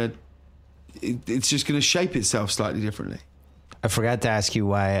it's just going to shape itself slightly differently. I forgot to ask you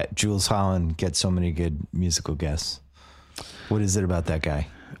why Jules Holland gets so many good musical guests. What is it about that guy?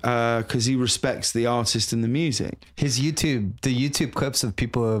 Because he respects the artist and the music. The YouTube clips of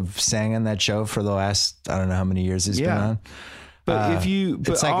people who have sang on that show for the last, I don't know how many years he's been on. But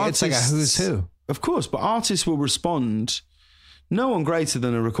it's like a who's who. Of course, but artists will respond. No one greater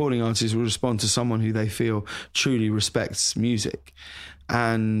than a recording artist will respond to someone who they feel truly respects music.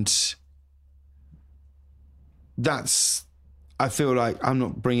 And I feel like, I'm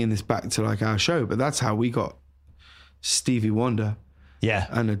not bringing this back to like our show, but that's how we got Stevie Wonder. Yeah.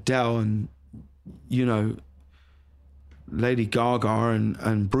 And Adele and, you know, Lady Gaga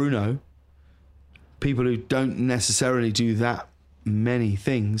and Bruno. People who don't necessarily do that many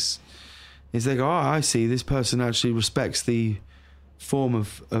things, is they go, I see, this person actually respects the form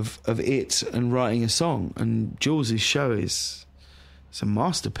of it and writing a song. And Jules' show it's a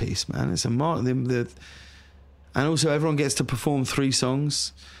masterpiece, man. It's and also everyone gets to perform 3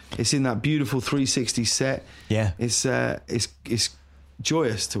 songs. It's in that beautiful 360 set. Yeah. It's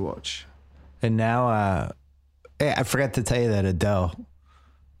joyous to watch. And now, I forgot to tell you that Adele,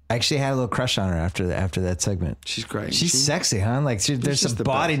 I actually had a little crush on her after that segment. She's great. She's sexy, huh? Like there's some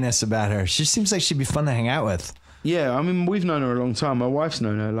bodiness about her. She seems like she'd be fun to hang out with. Yeah, I mean, we've known her a long time. My wife's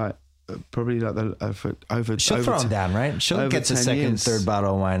known her like probably like over. She'll throw them down, right? She'll get the second, third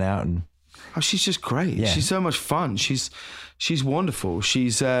bottle of wine out, and she's just great. Yeah. She's so much fun. She's wonderful.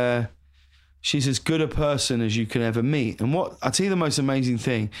 She's as good a person as you can ever meet. And what I tell you, the most amazing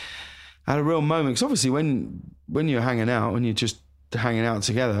thing, I had a real moment, because obviously when you're hanging out and you're just hanging out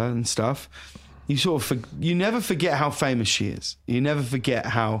together and stuff, you never forget how famous she is. You never forget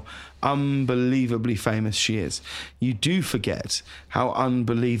how unbelievably famous she is. You do forget how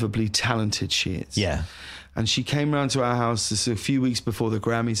unbelievably talented she is. Yeah. And she came round to our house this a few weeks before the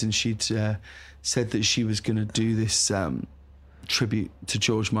Grammys, and she'd said that she was going to do this tribute to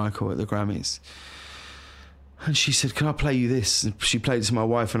George Michael at the Grammys. And she said, can I play you this? And she played it to my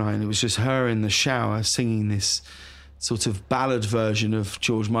wife and I, and it was just her in the shower singing this sort of ballad version of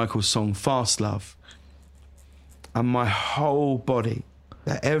George Michael's song Fast Love. And my whole body,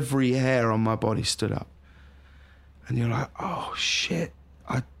 every hair on my body stood up. And you're like, oh shit,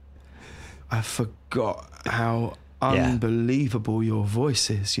 I forgot how unbelievable your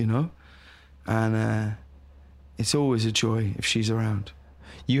voice is, you know? And it's always a joy if she's around.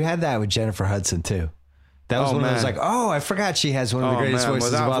 You had that with Jennifer Hudson too. That was when I was like, I forgot she has one of the greatest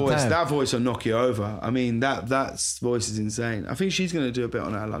voices of all time. That voice will knock you over. I mean, that voice is insane. I think she's going to do a bit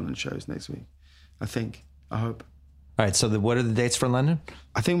on our London shows next week. I hope. All right, so what are the dates for London?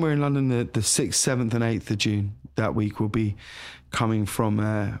 I think we're in London the 6th, 7th and 8th of June. That week we'll be coming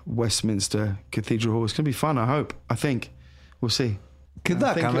from Westminster Cathedral Hall. It's going to be fun, I think. We'll see. Good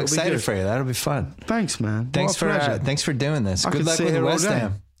luck. I'm excited for you. That'll be fun. Thanks, man. Thanks for doing this. Good luck with West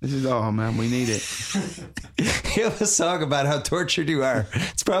Ham. This is, oh man, we need it. You have a song about how tortured you are.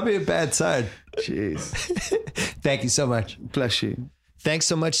 It's probably a bad sign. Jeez. Thank you so much. Bless you. Thanks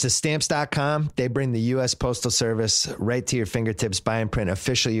so much to Stamps.com. They bring the U.S. Postal Service right to your fingertips. Buy and print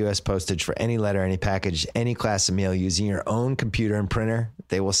official U.S. postage for any letter, any package, any class of mail using your own computer and printer.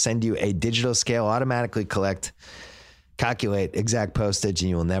 They will send you a digital scale, automatically calculate exact postage, and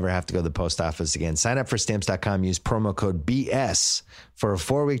you will never have to go to the post office again. Sign up for Stamps.com. Use promo code BS for a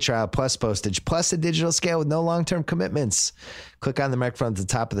 4-week trial plus postage plus a digital scale with no long-term commitments. Click on the microphone at the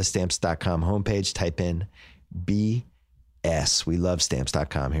top of the Stamps.com homepage. Type in BS. We love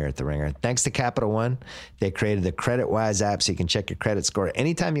Stamps.com here at The Ringer. Thanks to Capital One. They created the CreditWise app so you can check your credit score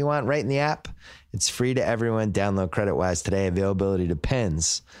anytime you want right in the app. It's free to everyone. Download CreditWise today. Availability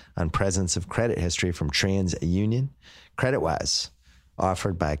depends on presence of credit history from TransUnion. CreditWise,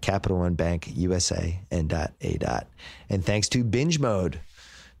 offered by Capital One Bank, USA, and .A. And thanks to Binge Mode,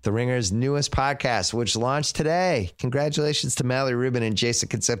 The Ringer's newest podcast, which launched today. Congratulations to Mallory Rubin and Jason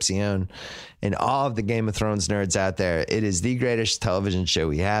Concepcion and all of the Game of Thrones nerds out there. It is the greatest television show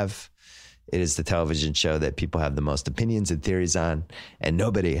we have. It is the television show that people have the most opinions and theories on, and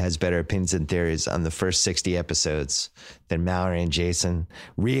nobody has better opinions and theories on the first 60 episodes than Mallory and Jason.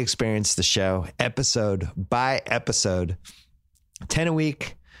 Re-experience the show episode by episode, 10 a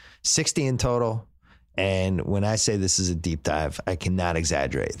week, 60 in total. And when I say this is a deep dive, I cannot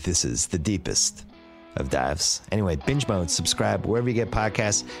exaggerate. This is the deepest of dives. Anyway, Binge Mode, subscribe wherever you get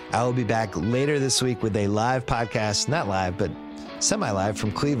podcasts. I will be back later this week with a live podcast, not live, but semi-live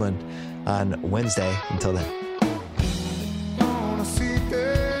from Cleveland on Wednesday. Until then.